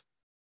things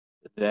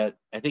that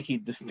I think he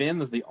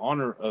defends the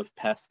honor of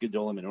past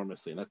Gedolim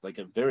enormously, and that's like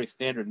a very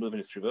standard move in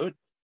his Shuvot,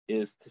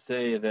 is to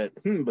say that,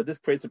 but this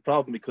creates a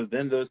problem because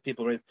then those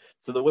people raise.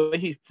 So the way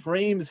he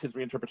frames his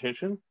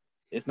reinterpretation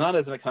is not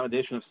as an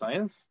accommodation of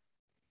science,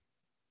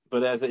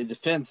 but as a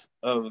defense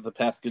of the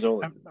past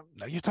Gedolim.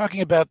 You're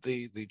talking about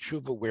the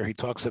Tshuva where he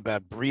talks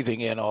about breathing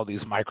in all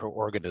these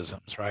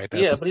microorganisms, right?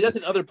 Yeah, but he does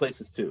it in other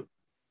places too.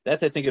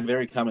 That's, I think, a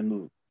very common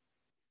move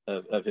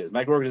of his.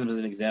 Microorganisms is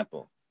an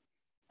example.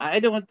 I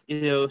don't,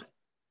 I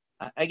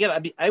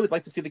would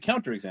like to see the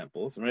counter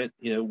examples, right?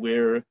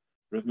 Where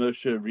Rav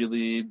Moshe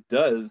really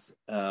does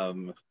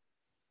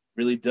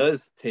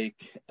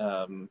take,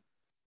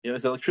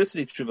 his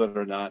electricity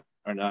Tshuva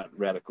are not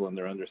radical in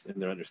their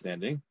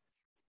understanding.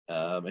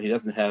 And he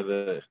doesn't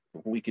have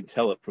we can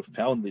tell, a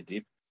profoundly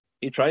deep.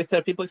 He tries to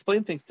have people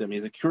explain things to him.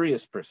 He's a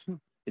curious person.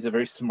 He's a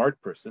very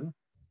smart person.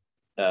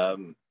 As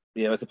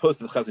opposed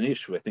to the Chazon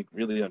Ish, who I think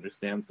really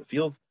understands the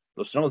field.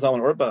 Shlomo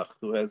Zalman Auerbach,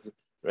 who has a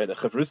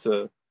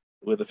chavrusa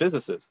with a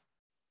physicist,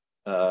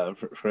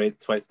 once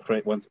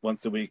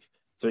a week,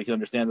 so he can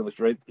understand it.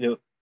 Right, to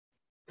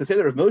say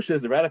that Rav Moshe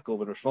is the radical,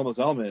 when Shlomo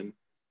Zalman,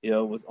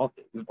 was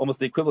almost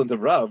the equivalent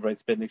of Rav, right,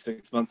 spending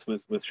 6 months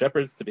with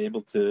shepherds to be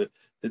able to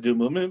do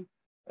mumim.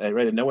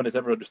 Right, and no one has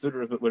ever understood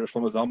what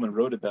Shlomo Zalman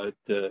wrote about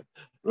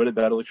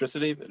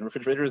electricity and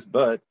refrigerators,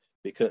 but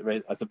because,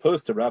 right, as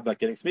opposed to Rav not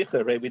getting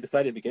smicha, right, we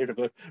decided we gave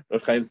Rav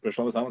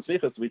Shlomo Zalman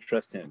smicha, so we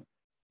trust him.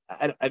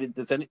 I mean,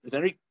 is there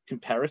any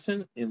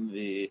comparison in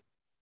the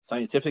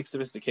scientific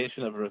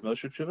sophistication of Rav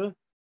Moshe Tshuva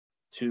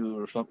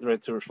to Rav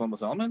Shlomo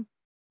Zalman,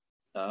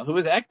 who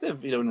was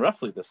active, in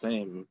roughly the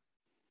same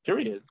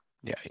period?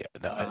 Yeah.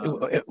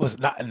 No, it was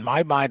not in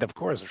my mind. Of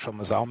course,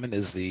 Shlomo Zalman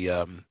is the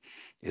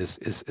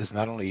is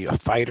not only a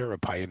fighter, a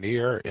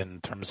pioneer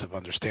in terms of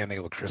understanding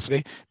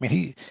electricity. I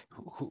mean,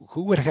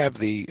 who would have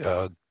the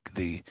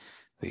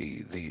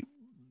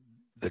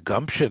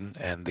gumption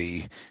and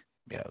the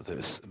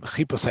this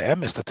Chipus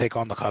Ha'em is to take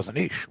on the Chazon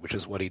Ish, which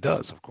is what he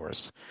does, of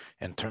course,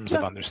 in terms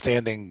of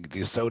understanding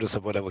the sodas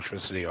of what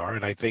electricity are.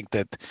 And I think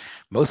that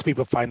most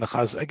people find the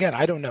Chazon, again,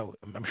 I don't know,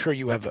 I'm sure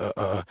you have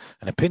an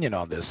opinion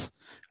on this,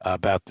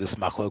 about this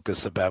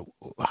machlokus, about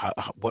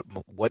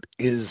what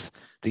is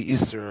the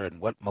Isser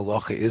and what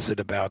malacha is it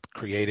about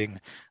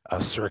creating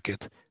a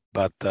circuit.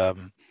 But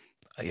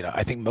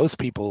I think most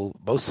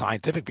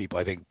scientific people,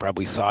 I think,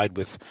 probably side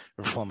with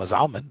Rav Shlomo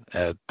Zalman.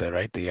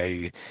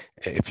 Right?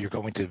 If you're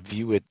going to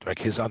view it like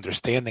his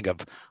understanding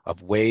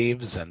of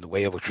waves and the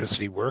way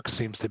electricity works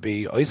seems to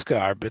be oiska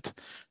arbit,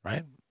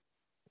 right?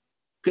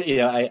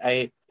 Yeah,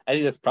 I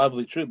think that's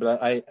probably true,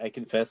 but I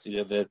confess,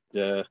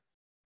 that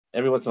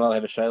every once in a while I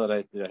have a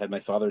shayla. I had my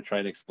father try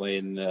and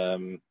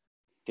explain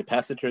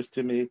capacitors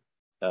to me.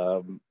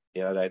 I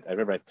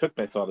remember I took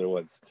my father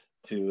once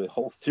to a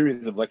whole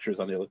series of lectures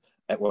at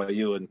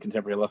YU and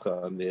contemporary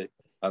halacha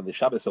on the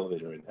Shabbos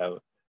elevator and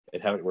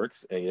how it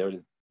works. And,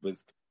 it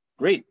was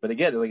great. But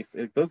again,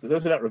 those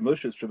are not Rav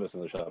Moshe's trubas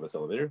on the Shabbos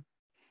elevator.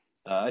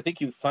 I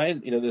think you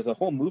find there's a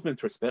whole movement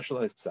for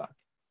specialized psak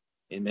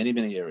in many,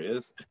 many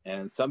areas,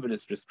 and some of it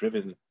is just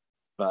driven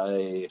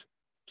by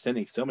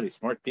sending so many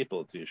smart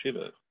people to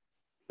yeshiva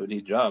who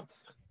need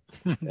jobs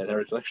and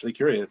are actually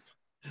curious,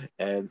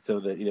 and so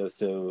that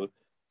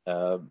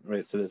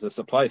right. So there's a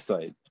supply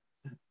side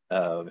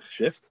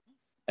shift.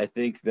 I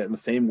think that in the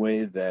same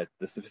way that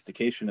the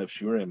sophistication of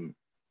shiurim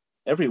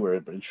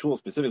everywhere, but in shul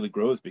specifically,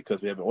 grows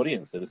because we have an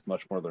audience that is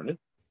much more learned.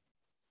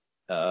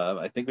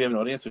 I think we have an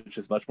audience which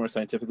is much more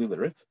scientifically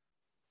literate,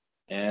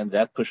 and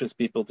that pushes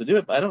people to do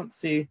it. But I don't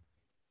see,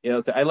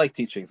 I like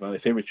teaching. One of my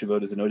favorite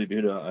shuvot is an Odi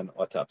B'Yehuda on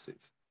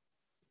autopsies.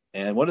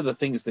 And one of the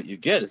things that you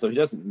get is, so he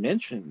doesn't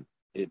mention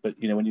it, but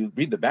when you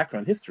read the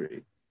background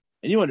history,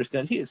 and you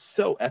understand he is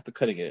so at the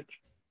cutting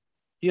edge.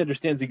 He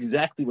understands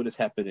exactly what is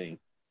happening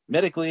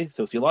medically,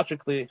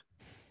 sociologically,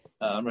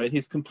 right?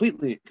 He's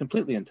completely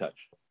in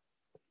touch.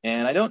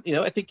 And I don't,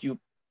 I think you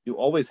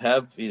always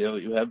have,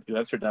 you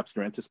have certain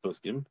obscurantis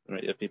poskim,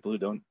 right? You have people who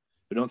don't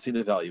see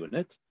the value in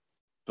it.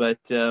 But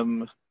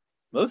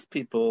most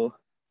people,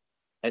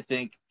 I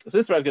think, so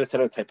this is where I'm going to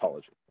set out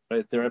typology,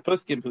 right? There are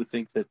poskim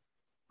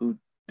who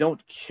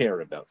don't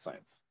care about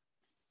science,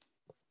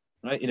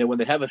 right? When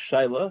they have a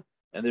shaila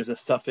and there's a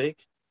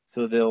suffix,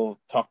 so they'll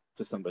talk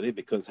to somebody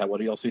because what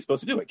are you also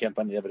supposed to do? I can't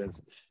find any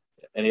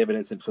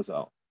evidence in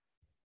Chazal.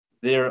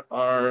 There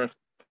are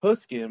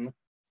poskim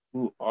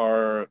who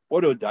are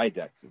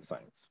autodidacts in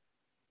science,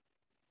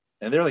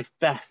 and they're like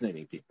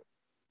fascinating people,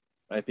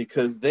 right?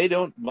 Because they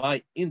don't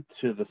buy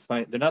into the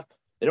science. They're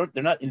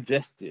not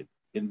invested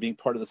in being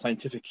part of the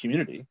scientific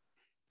community,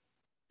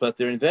 but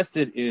they're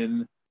invested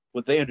in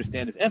what they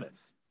understand as emes.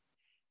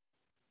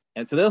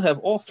 And so they'll have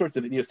all sorts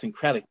of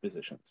idiosyncratic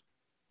positions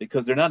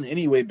because they're not in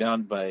any way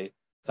bound by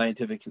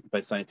scientific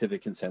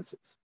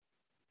consensus.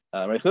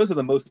 Right? Those are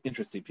the most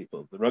interesting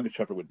people. The rugged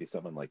shuffer would be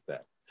someone like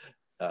that.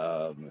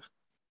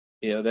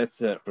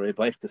 That's Rabbi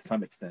Aryeh to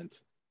some extent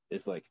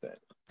is like that.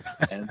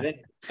 And then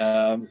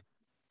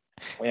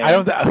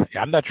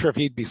I'm not sure if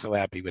he'd be so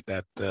happy with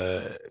that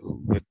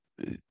with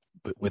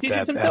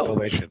that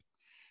appellation.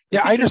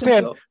 Yeah, I understand.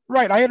 Himself.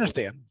 Right, I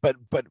understand. But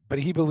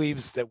he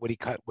believes that what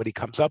he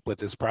comes up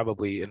with is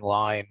probably in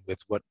line with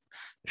what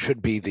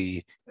should be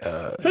the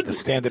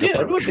standard approach.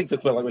 Everyone thinks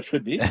that's what it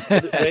should be.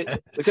 Right?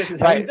 Because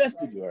how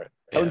invested you are.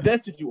 How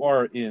invested you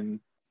are in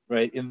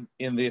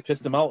the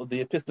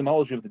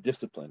epistemology of the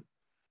discipline,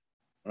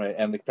 right,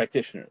 and the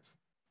practitioners.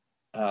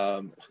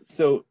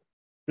 So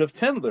Rav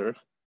Tendler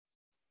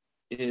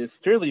is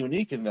fairly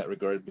unique in that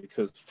regard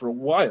because for a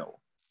while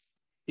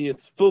he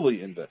is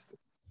fully invested.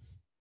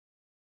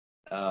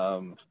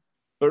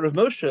 But Rav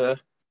Moshe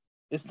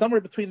is somewhere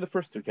between the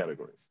first two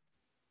categories,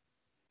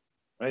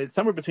 right? It's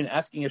somewhere between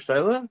asking a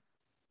shayla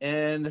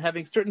and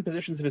having certain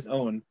positions of his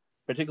own,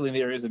 particularly in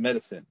the areas of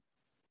medicine,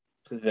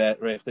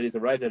 that he's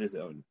arrived at his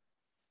own.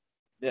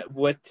 I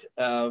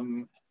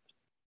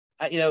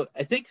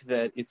think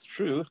that it's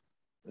true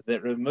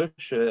that Rav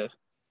Moshe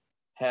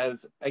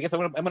has. I guess I'm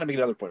going to make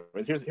another point.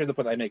 Right? Here's the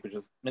point I make, which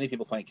is many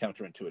people find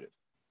counterintuitive.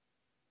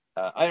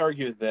 I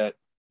argue that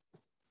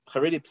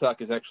Haredi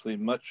psak is actually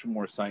much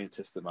more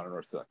scientist than modern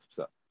Orthodox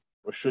psak,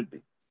 or should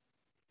be,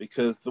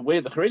 because the way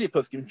the Haredi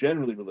poskim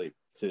generally relate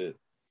to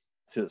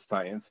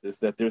science is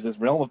that there's this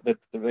realm of that,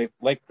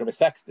 like Rabbi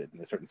Sachs did in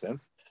a certain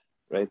sense,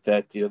 right?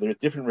 That there are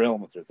different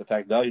realms. There's the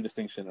fact value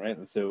distinction, right?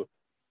 And so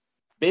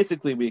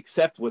basically we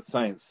accept what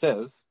science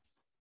says,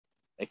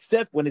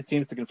 except when it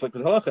seems to conflict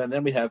with halacha, and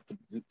then we have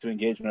to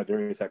engage in our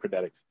various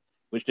acrobatics,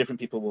 which different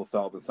people will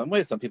solve in some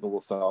way. Some people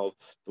will solve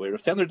the way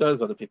Rav Tendler does.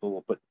 Other people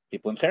will put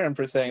people in cherem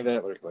for saying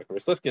that, like Rav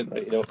Slifkin,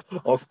 right?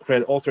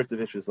 All sorts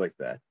of issues like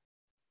that.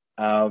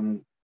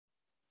 But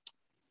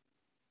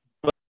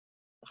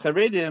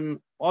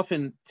Charedim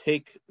often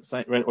take,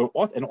 right,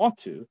 ought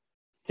to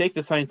take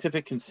the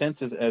scientific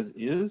consensus as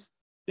is,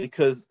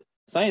 because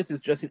science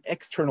is just an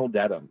external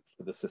datum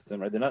for the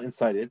system, right? They're not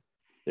inside it.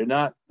 They're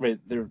not, right?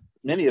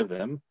 Many of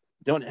them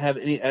don't have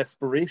any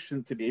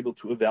aspiration to be able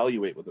to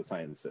evaluate what the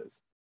science says.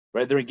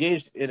 Right, they're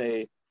engaged in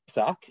a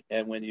psak,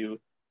 and when you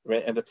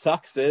right, and the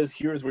psak says,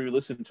 here's where you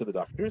listen to the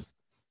doctors,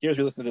 here's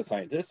where you listen to the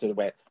scientists.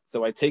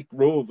 So I take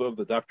rove of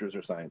the doctors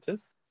or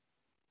scientists,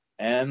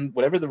 and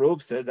whatever the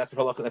rove says, that's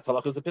what halakha. That's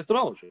halakha's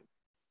epistemology.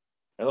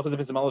 Halakha's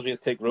epistemology is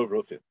take rove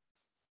rofim.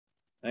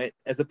 Right?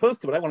 As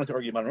opposed to what I wanted to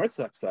argue modern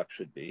Orthodox psak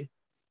should be,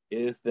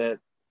 is that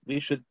we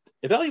should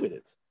evaluate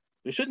it.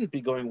 We shouldn't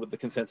be going with the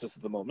consensus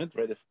of the moment,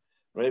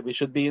 right? We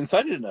should be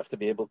insighted enough to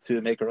be able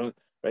to make our own,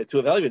 right, to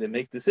evaluate and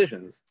make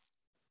decisions.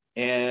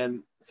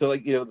 And so,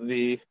 like,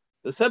 the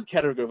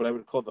subcategory of what I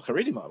would call the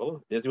Haredi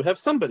model is you have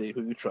somebody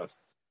who you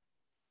trust,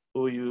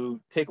 who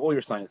you take all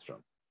your science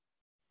from.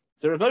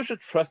 So Rav Moshe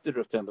trusted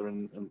Rav Tendler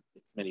in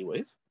many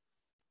ways,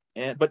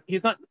 but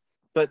he's not.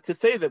 But to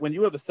say that when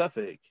you have a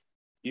suffix,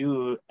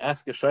 you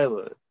ask a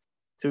shaila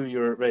to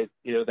your right,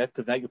 that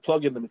because now you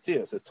plug in the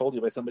Metzias as told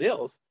you by somebody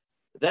else,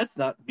 that's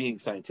not being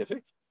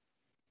scientific.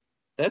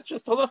 That's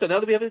just halakha. Now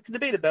that we have a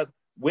debate about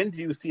when do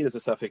you see it as a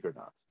suffix or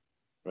not,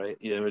 right?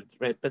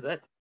 Right. But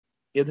that,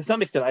 to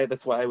some extent,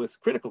 that's why I was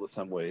critical in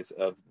some ways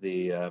of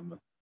the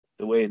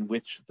way in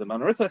which the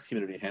modern Orthodox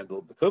community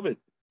handled the COVID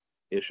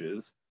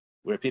issues,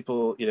 where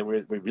people, we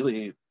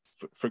really,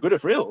 for good or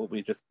for ill,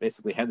 we just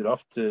basically handed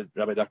off to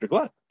Rabbi Dr.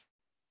 Glatt.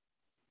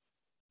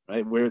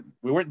 Right? We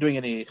weren't doing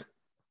any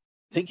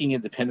thinking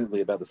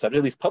independently about the subject,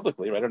 at least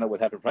publicly. Right? I don't know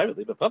what happened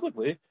privately, but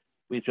publicly,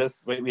 we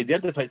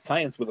identified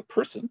science with a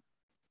person,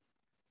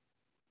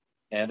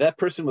 and that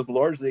person was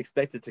largely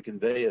expected to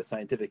convey a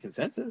scientific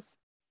consensus,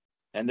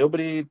 and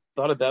nobody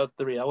thought about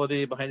the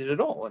reality behind it at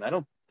all. And I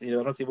don't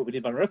see what we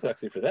need modern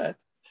orthodoxy for that.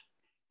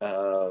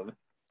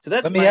 So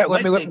that's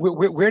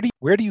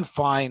where do you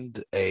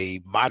find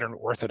a modern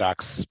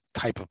Orthodox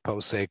type of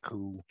posek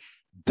who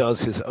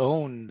does his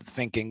own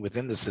thinking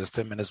within the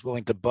system and is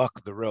willing to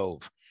buck the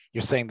rove?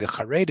 You're saying the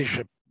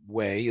Haredish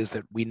way is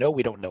that we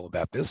don't know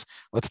about this.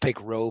 Let's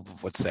take rove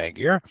of what's saying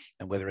here,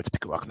 and whether it's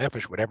pikuach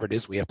nefesh, whatever it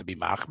is, we have to be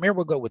machmir.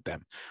 We'll go with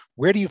them.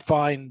 Where do you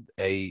find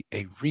a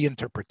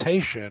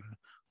reinterpretation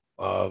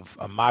of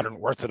a modern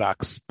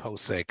Orthodox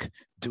posek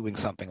doing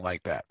something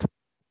like that?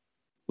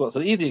 Well, so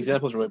the easy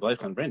example is Rabbi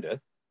Aryeh brain death,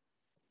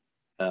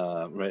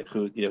 right?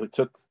 Who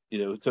took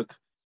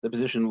the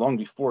position long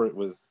before it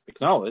was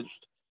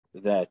acknowledged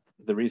that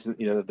the reason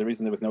there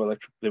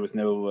was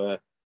no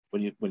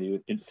when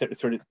you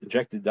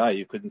injected dye,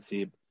 you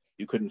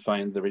couldn't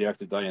find the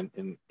radioactive dye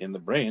in the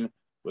brain,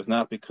 was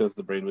not because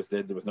the brain was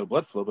dead, there was no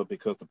blood flow, but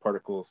because the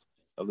particles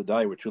of the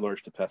dye were too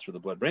large to pass through the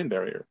blood-brain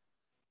barrier.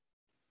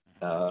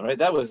 Right,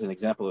 that was an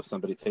example of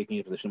somebody taking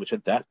a position which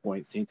at that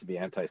point seemed to be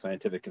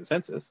anti-scientific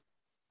consensus.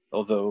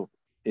 Although,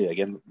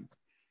 again,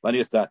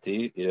 Lanius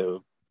Dati,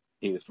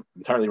 he was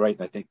entirely right,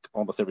 and I think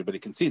almost everybody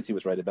concedes he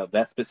was right about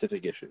that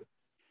specific issue.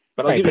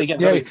 But I'll give it again.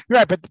 You're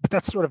right, but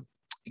that's sort of,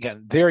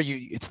 again,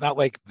 it's not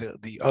like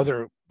the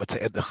other, let's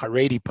say, the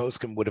Haredi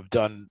poskim would have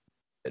done.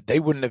 They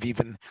wouldn't have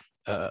even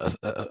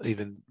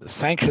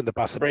sanctioned the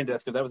possibility. Brain death,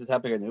 because that was the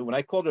topic I knew. When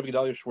I called Rav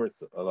Gedalia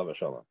Schwartz, alav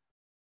shalom,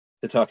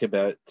 to talk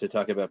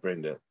about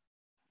brain death,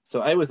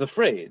 so I was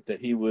afraid that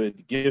he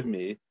would give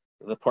me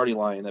the party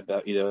line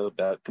about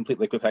complete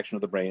liquefaction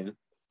of the brain,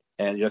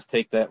 and just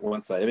take that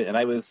one side of it. And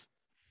I was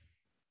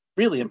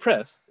really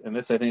impressed, and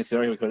this I think is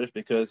Gedalia Kodesh,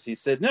 because he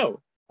said,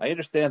 no, I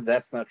understand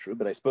that's not true,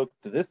 but I spoke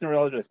to this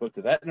neurologist, I spoke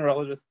to that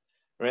neurologist,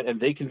 right, and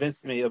they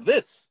convinced me of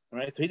this,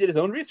 right? So he did his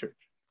own research,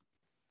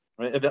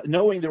 right, about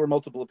knowing there were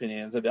multiple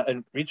opinions,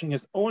 and reaching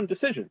his own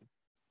decision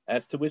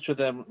as to which of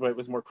them, right,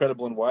 was more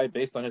credible and why,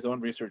 based on his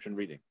own research and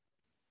reading.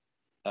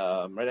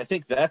 Right, I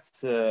think that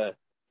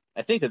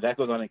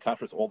goes on in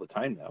Kashrus all the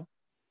time now,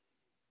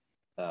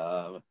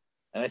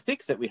 and I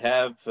think that we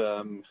have.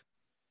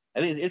 I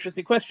think it's an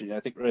interesting question. I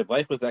think Rav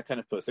Leich was that kind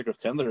of posek. Rav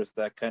Tendler is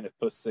that kind of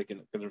posek,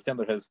 because Rav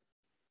Tendler has.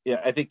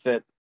 Yeah, I think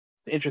that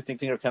the interesting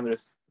thing of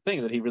Tendler's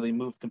thing that he really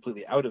moved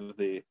completely out of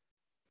he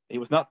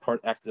was not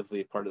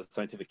actively part of the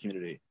scientific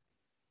community,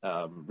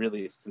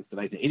 really since the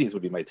 1980s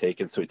would be my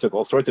take, and so he took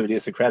all sorts of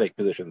idiosyncratic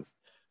positions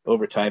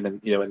over time,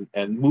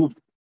 and moved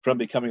from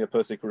becoming a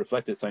posek who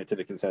reflected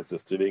scientific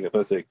consensus to being a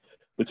posek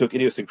who took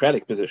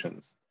idiosyncratic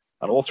positions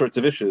on all sorts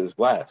of issues,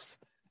 glass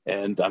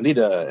and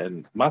amnida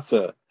and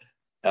matzah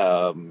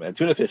and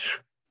tuna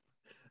fish,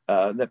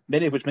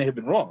 many of which may have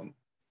been wrong.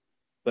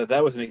 But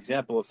that was an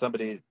example of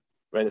somebody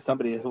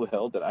who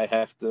held that I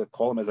have to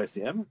call him as I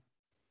see him,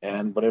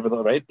 and whatever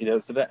the right,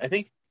 So that I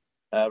think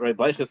Rabbi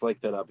Bleich is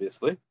like that,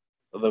 obviously.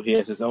 Although he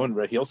has his own,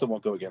 he also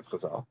won't go against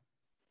Chazal.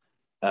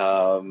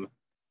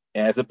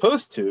 As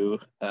opposed to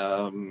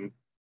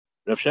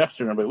Rav Shechter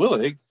and Rabbi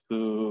Willig,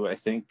 who I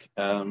think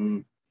are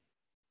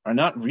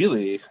not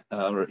really,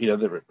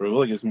 the Rabbi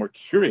Willig is more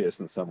curious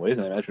in some ways,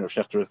 and I imagine Rav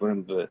Shechter has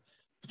learned the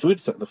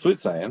food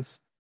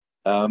science,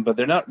 but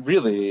they're not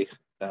really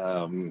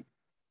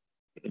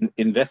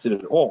invested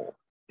at all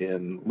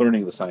in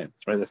learning the science,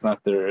 right? That's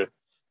not they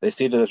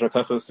see that as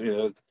rakachos,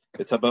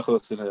 the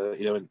tabachos,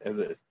 and as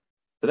it is.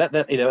 So that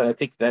I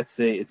think it's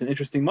an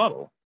interesting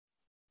model.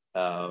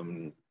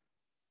 I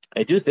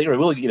do think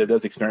Rabbi Willig,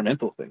 does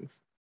experimental things.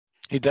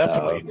 He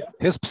definitely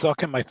his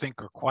psukim, I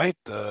think, are quite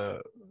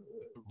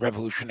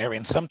revolutionary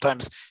and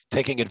sometimes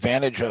taking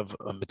advantage of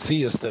a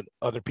metzias that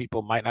other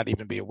people might not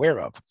even be aware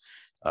of.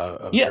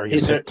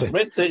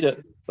 Right. So,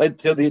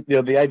 the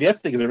IVF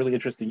thing is a really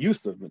interesting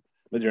use of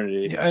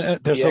modernity. Yeah,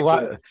 there's a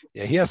lot.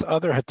 Yeah, he has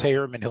other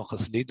Haterim in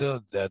Hilchas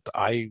Nida that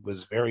I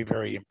was very,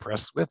 very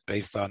impressed with,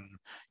 based on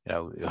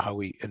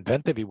how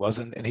inventive he was,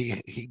 and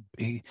he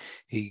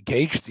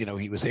gauged.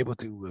 He was able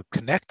to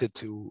connect it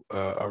to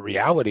a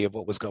reality of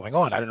what was going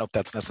on. I don't know if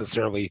that's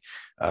necessarily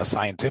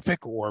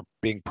scientific or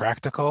being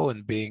practical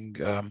and being,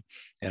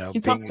 He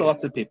talks to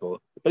lots of people,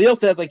 but he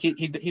also had he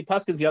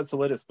paskins Yad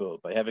Solidus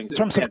by having. In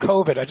terms of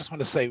COVID, I just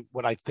want to say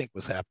what I think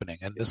was happening,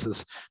 and this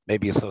is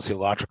maybe a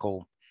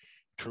sociological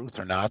truth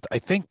or not. I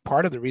think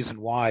part of the reason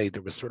why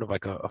there was sort of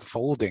like a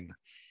folding,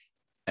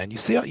 and you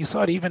saw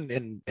it even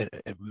in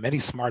many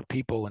smart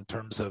people in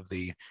terms of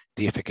the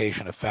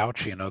deification of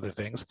Fauci and other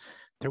things.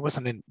 There was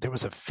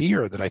a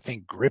fear that I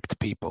think gripped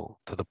people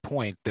to the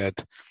point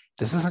that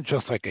this isn't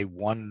just like a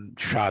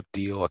one-shot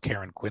deal, a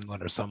Karen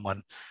Quinlan or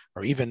someone,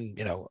 or even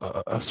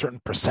a certain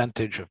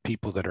percentage of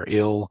people that are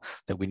ill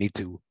that we need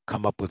to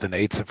come up with an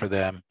eitzah for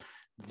them.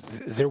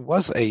 There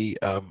was a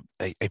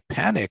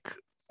panic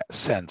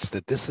sense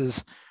that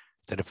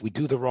if we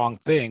do the wrong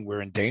thing,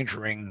 we're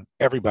endangering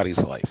everybody's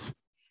life.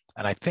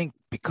 And I think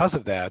because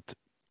of that,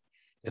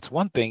 it's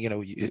one thing,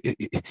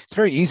 it's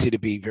very easy to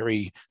be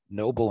very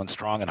noble and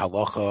strong in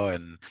halacha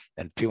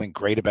and feeling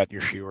great about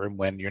your shiurim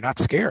when you're not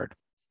scared.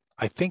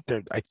 I think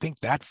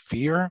that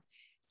fear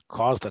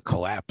caused a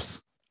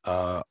collapse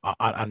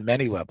on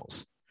many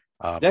levels.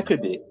 That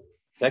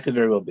could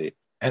very well be.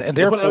 And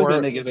therefore, what I was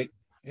going to make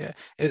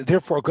is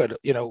therefore, good.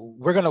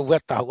 We're going to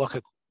let the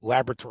halachic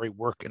laboratory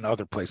work in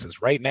other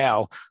places. Right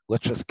now,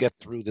 let's just get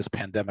through this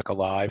pandemic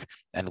alive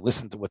and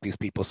listen to what these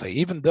people say,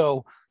 even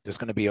though there's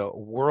going to be a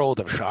world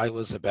of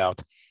shilas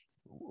about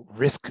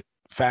risk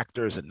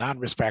factors and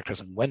non-risk factors,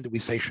 and when do we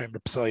say Shem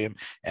Ripsoyim,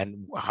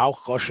 and how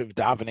choshev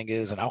davening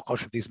is, and how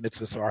choshev these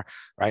mitzvahs are,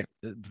 right?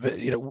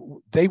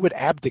 They would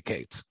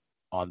abdicate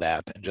on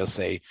that and just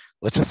say,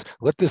 let's just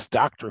let this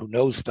doctor who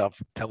knows stuff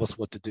tell us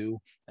what to do,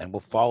 and we'll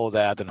follow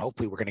that, and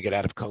hopefully we're going to get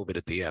out of COVID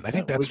at the end. I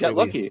think that's we got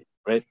lucky,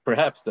 right?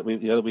 Perhaps that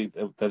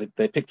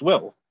they picked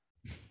well.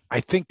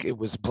 I think it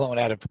was blown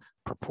out of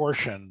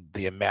proportion,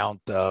 the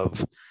amount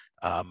of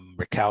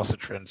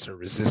recalcitrance or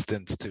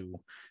resistance to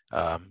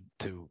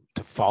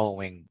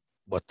following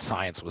what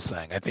science was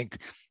saying. I think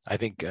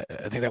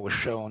that was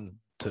shown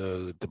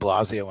to De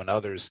Blasio and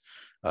others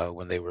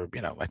when they were,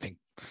 I think,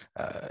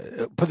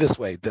 put this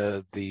way,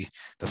 the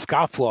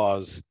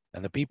scofflaws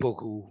and the people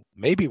who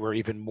maybe were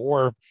even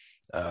more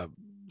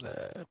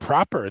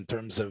proper in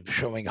terms of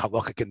showing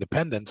halachic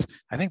independence,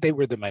 I think they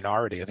were the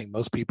minority. I think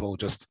most people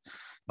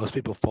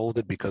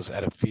folded because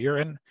out of fear.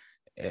 And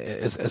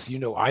as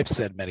I've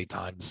said many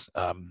times,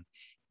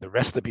 the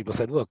rest of the people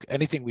said, look,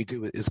 anything we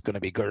do is going to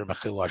be Gur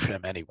Mechil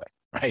Hashem anyway,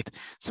 right?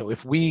 So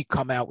if we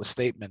come out with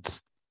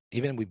statements,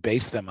 even we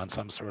base them on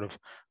some sort of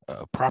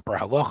proper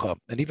halacha,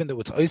 and even though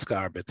it's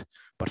oisgarbit,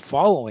 but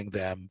following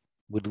them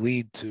would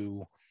lead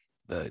to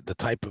the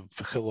type of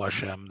Chil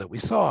Hashem that we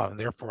saw, and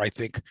therefore I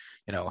think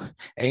ein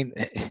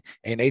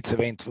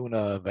eitzav ein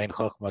tfuna vein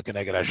chachma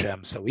keneged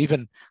Hashem. So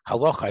even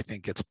halacha, I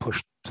think, gets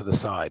pushed to the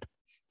side.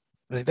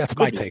 I think that's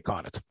my take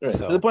on it. Right.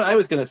 So the point I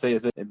was going to say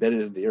is that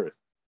embedded in the earth,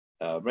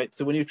 right?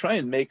 So when you try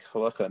and make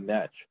halacha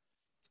match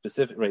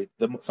specific, right,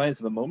 the science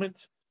of the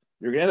moment,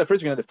 you're going to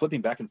first you're going to end up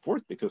flipping back and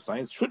forth, because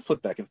science should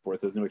flip back and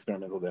forth as new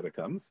experimental data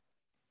comes,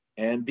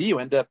 and B, you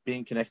end up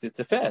being connected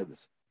to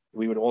fads.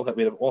 We'd have all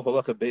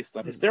halacha based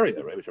on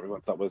hysteria, right, which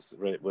everyone thought was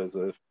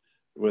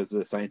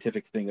a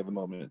scientific thing of the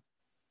moment.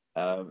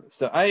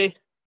 So I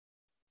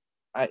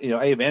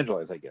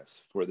evangelize, I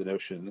guess, for the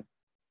notion,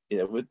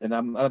 and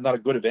I'm not a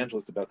good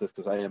evangelist about this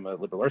because I am a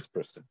liberal arts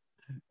person.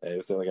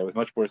 So I was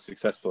much more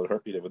successful at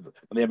Harvard when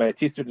the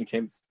MIT students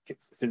came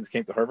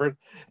to Harvard,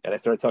 and I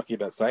started talking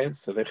about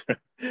science. So they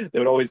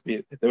would always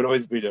be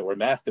or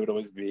math. There would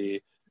always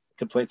be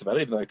complaints about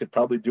it, even though I could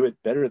probably do it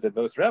better than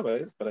most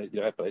rabbis, but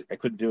I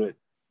couldn't do it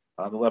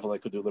on the level I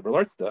could do liberal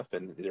arts stuff,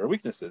 and there are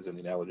weaknesses in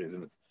the analogies.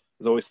 And it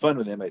was always fun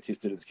when the MIT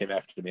students came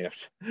after me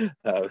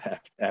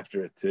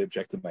after it to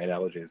object to my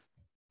analogies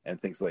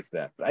and things like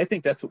that. But I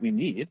think that's what we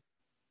need.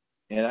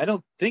 And I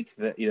don't think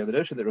that, the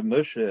notion that Rav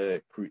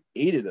Moshe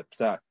created a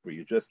psak where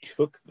you just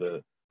took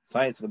the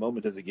science of the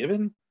moment as a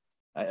given,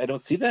 I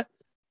don't see that.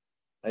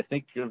 I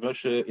think Rav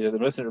Moshe, the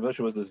notion of Rav Moshe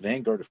was this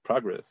vanguard of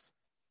progress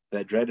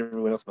that dragged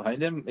everyone else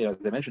behind him. As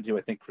I mentioned to you,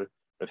 I think Rav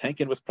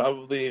Henkin was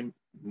probably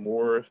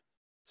more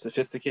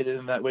sophisticated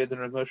in that way than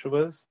Rav Moshe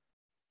was.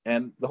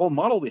 And the whole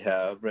model we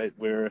have, right,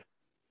 where,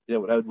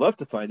 what I would love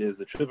to find is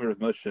the Tshuva of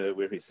Moshe,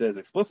 where he says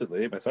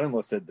explicitly, my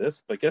son-in-law said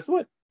this, but guess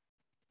what?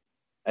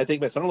 I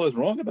think my son-in-law is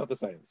wrong about the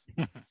science.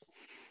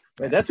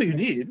 Right? That's what you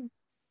need.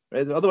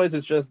 Right? Otherwise,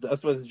 it's just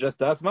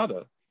das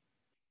mada.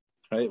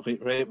 Right?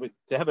 We're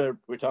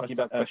talking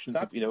about questions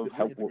of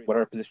what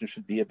our position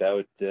should be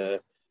about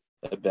dilated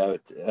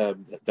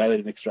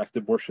and extract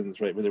abortions,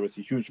 right? Where there was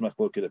a huge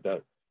machloket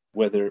about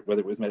whether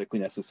it was medically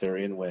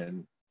necessary and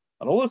when.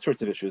 On all those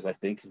sorts of issues, I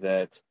think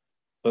that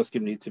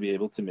poskim need to be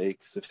able to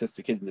make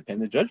sophisticated,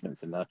 independent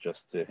judgments and not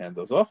just to hand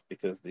those off,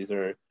 because these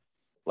are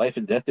life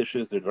and death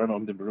issues. They're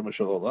dvarim the beruma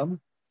shel olam,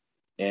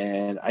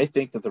 and I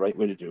think that the right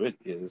way to do it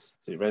is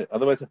to. Right?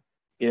 Otherwise,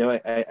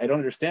 I don't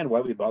understand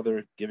why we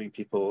bother giving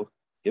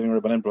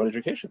Rabbanim broad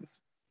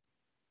educations.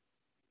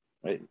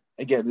 Right?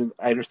 Again,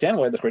 I understand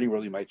why in the Haredi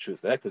world you might choose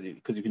that, because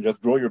you can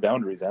just draw your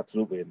boundaries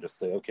absolutely and just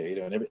say, okay,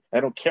 and I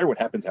don't care what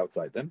happens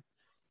outside them.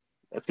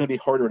 That's going to be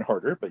harder and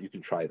harder, but you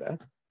can try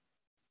that.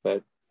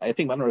 But I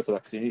think modern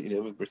Orthodoxy,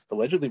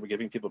 we're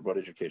giving people broad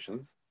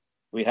educations.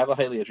 We have a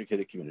highly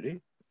educated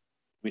community.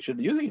 We should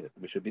be using it.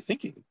 We should be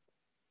thinking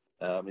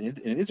in an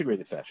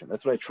integrated fashion.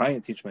 That's what I try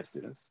and teach my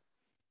students.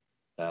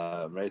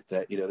 Right?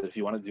 That that if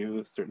you want to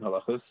do certain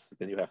halachos,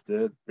 then you have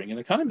to bring in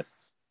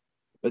economists.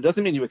 But it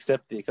doesn't mean you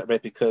accept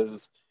right,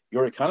 because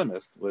your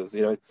economist was,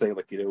 I'd say,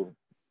 like,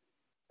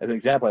 as an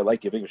example, I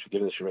like giving. We should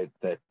give this, right?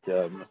 That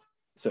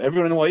so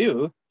everyone in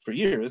NYU for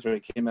years,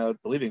 right, came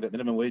out believing that the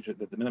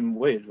minimum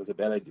wage was a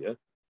bad idea,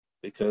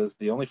 because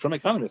the only from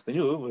economist they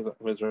knew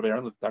was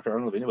Dr.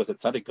 Aaron Levine, was a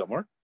tzaddik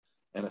gomor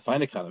and a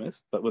fine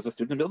economist, but was a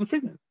student of Milton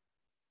Friedman.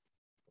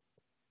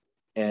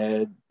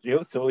 And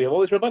so we have all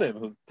these rabbanim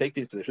who take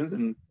these positions,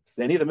 and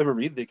did any of them ever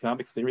read the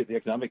economics theory, the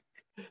economic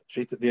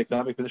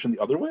position the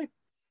other way?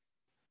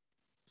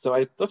 So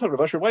I thought Rav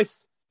Asher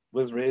Weiss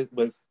was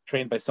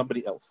trained by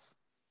somebody else.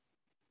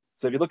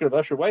 So if you look at Rav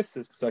Asher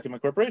Weiss's Psakim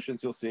and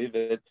Corporations, you'll see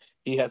that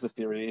he has a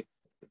theory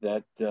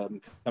that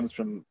comes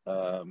from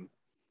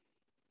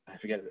I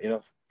forget,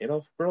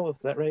 Adolf Berl, is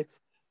that right?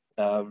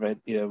 Right,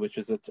 which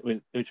is a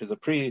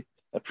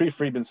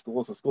pre-Friedman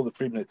school. It's a school that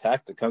Friedman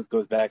attacked that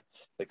goes back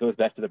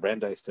to the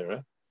Brandeis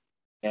era,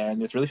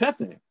 and it's really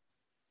fascinating.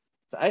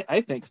 So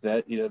I think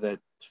that and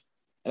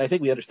I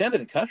think we understand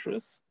that in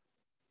kashrus.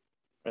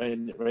 Right,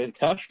 in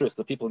kashrus,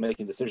 the people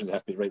making decisions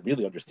have to be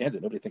really understand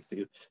it. Nobody thinks that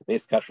you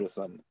base kashrus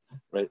on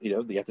you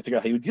have to figure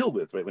out how you deal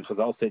with when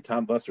Chazal say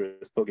tam basar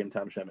is pogim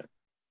tam shemen.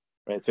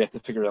 Right, so you have to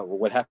figure out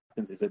what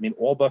happens. Does it mean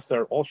all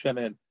basar, all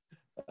shemen?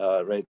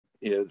 Right,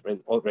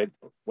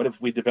 what if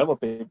we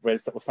develop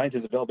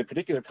scientists develop a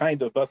particular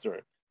kind of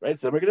basar? Right,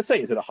 so we're going to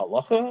say, is it a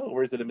halacha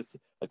or is it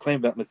a claim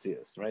about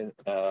Messias? Right,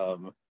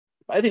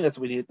 I think that's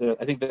what we need.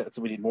 I think that's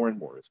what we need more and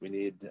more. Is we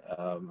need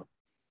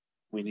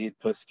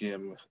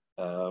poskim.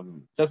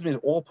 It doesn't mean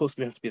that all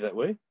poskim have to be that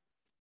way,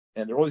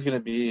 and there are always going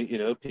to be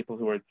people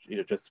who are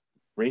just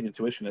great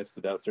intuitionists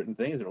about certain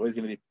things. There are always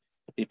going to be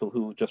people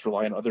who just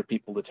rely on other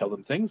people to tell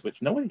them things,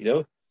 which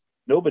nobody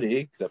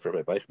except for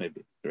Rabbi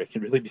maybe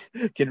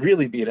can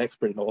really be an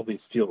expert in all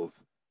these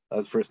fields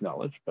as first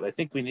knowledge. But I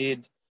think we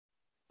need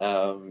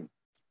a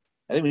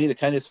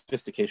kind of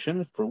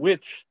sophistication for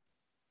which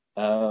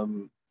I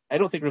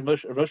don't think Rav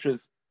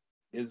Moshe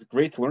is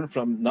great to learn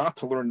from. Not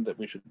to learn that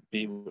we should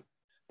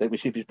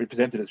be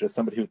presented as just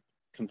somebody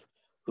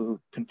who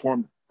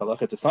conformed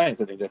halacha to science.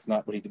 I think that's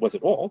not what he was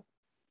at all.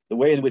 The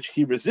way in which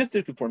he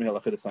resisted conforming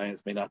halacha to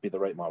science may not be the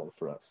right model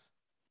for us.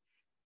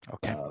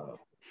 Okay.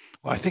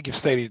 Well, I think you've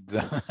stated.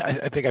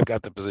 I think I've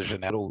got the position.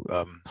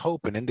 That'll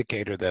hope an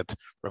indicator that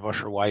Rav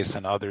Asher Weiss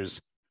and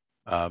others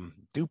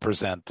do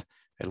present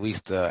at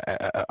least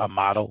a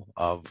model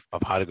of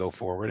how to go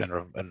forward.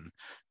 And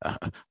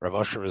Rav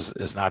Asher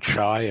is not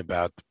shy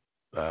about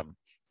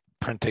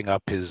printing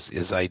up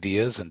his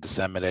ideas and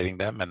disseminating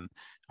them. And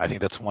I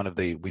think that's one of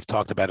we've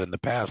talked about in the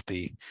past,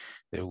 the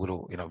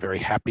little, very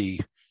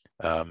happy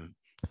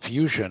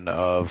fusion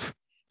of,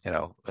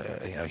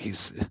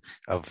 he's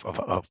of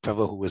a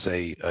fellow who was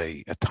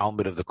a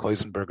Talmud of the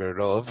Kloisenberger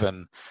Rov,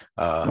 and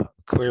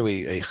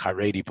clearly a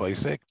Haredi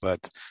Posek,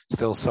 but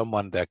still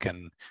someone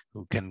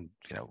who can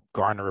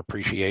garner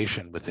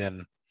appreciation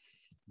within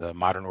the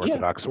modern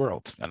Orthodox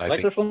world. And I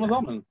think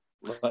Shlomo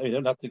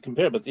Zalman, not to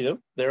compare, but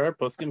there are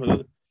poskim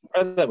who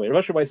are that way. Rav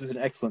Asher Weiss is an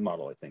excellent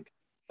model, I think,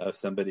 of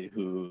somebody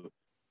who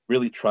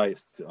really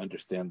tries to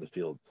understand the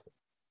field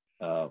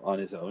on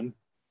his own.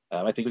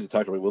 I think as a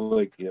talker,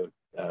 Willig,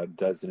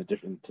 does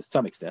to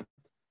some extent.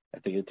 I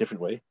think in a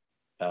different way.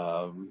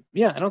 I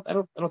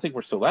don't think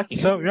we're so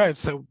lacking. So right.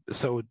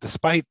 So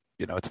despite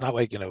it's not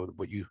like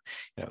what you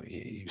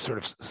sort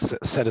of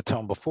set a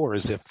tone before,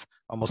 as if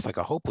almost like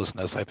a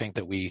hopelessness. I think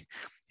that we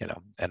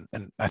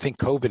and I think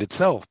COVID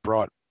itself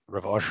brought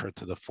Rav Asher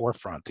to the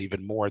forefront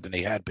even more than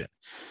he had been.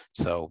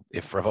 So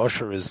if Rav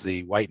Asher is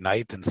the white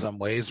knight in some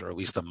ways, or at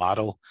least a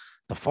model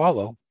to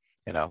follow,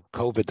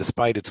 COVID,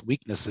 despite its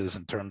weaknesses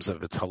in terms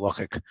of its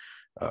halachic,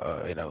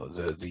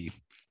 the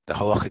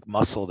halachic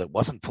muscle that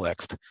wasn't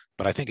flexed,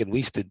 but I think at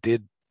least it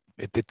did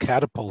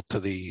catapult to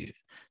the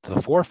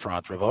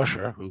forefront Rav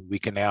Asher, who we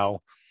can now,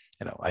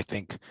 I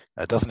think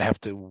doesn't have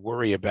to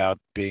worry about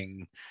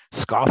being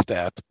scoffed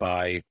at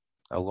by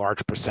a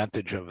large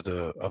percentage of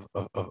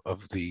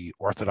the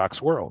Orthodox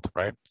world,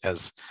 right?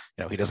 As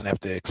he doesn't have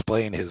to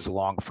explain his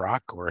long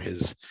frock or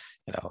his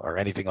or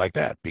anything like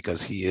that,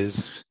 because he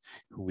is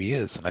who he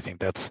is. And I think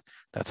that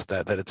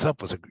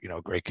itself was a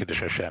great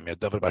Kiddush Hashem.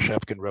 David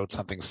Bashevkin wrote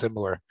something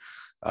similar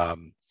for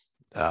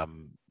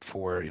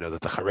that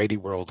the Haredi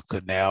world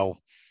could now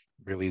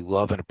really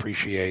love and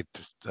appreciate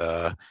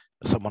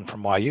someone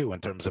from YU in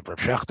terms of Rav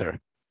Schechter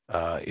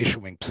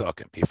issuing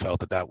psukim. He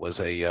felt that was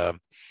a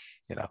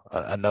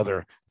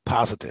another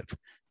positive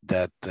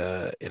that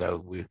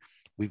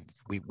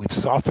we've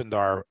softened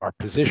our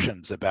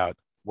positions about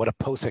what a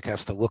posek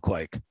has to look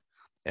like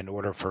in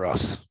order for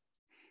us.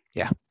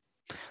 Yeah.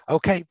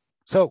 Okay.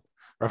 So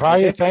Rav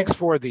Aryeh, thanks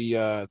for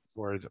the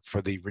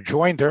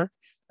rejoinder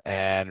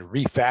and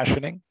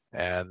refashioning.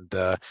 And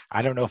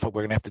I don't know if we're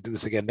going to have to do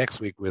this again next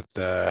week with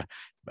our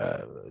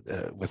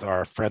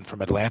friend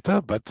from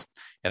Atlanta, but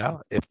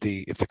if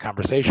the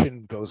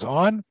conversation goes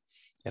on,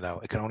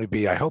 it can only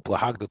be, I hope,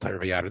 lahagdu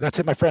tarviyadu. That's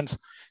it, my friends.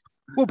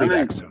 We'll be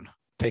back soon.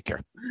 Take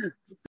care.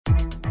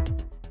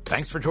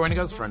 Thanks for joining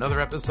us for another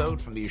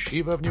episode from the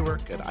Yeshiva of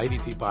Newark at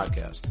IDT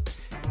Podcast.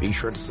 Be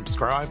sure to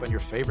subscribe on your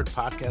favorite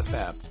podcast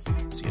app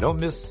so you don't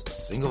miss a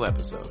single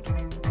episode.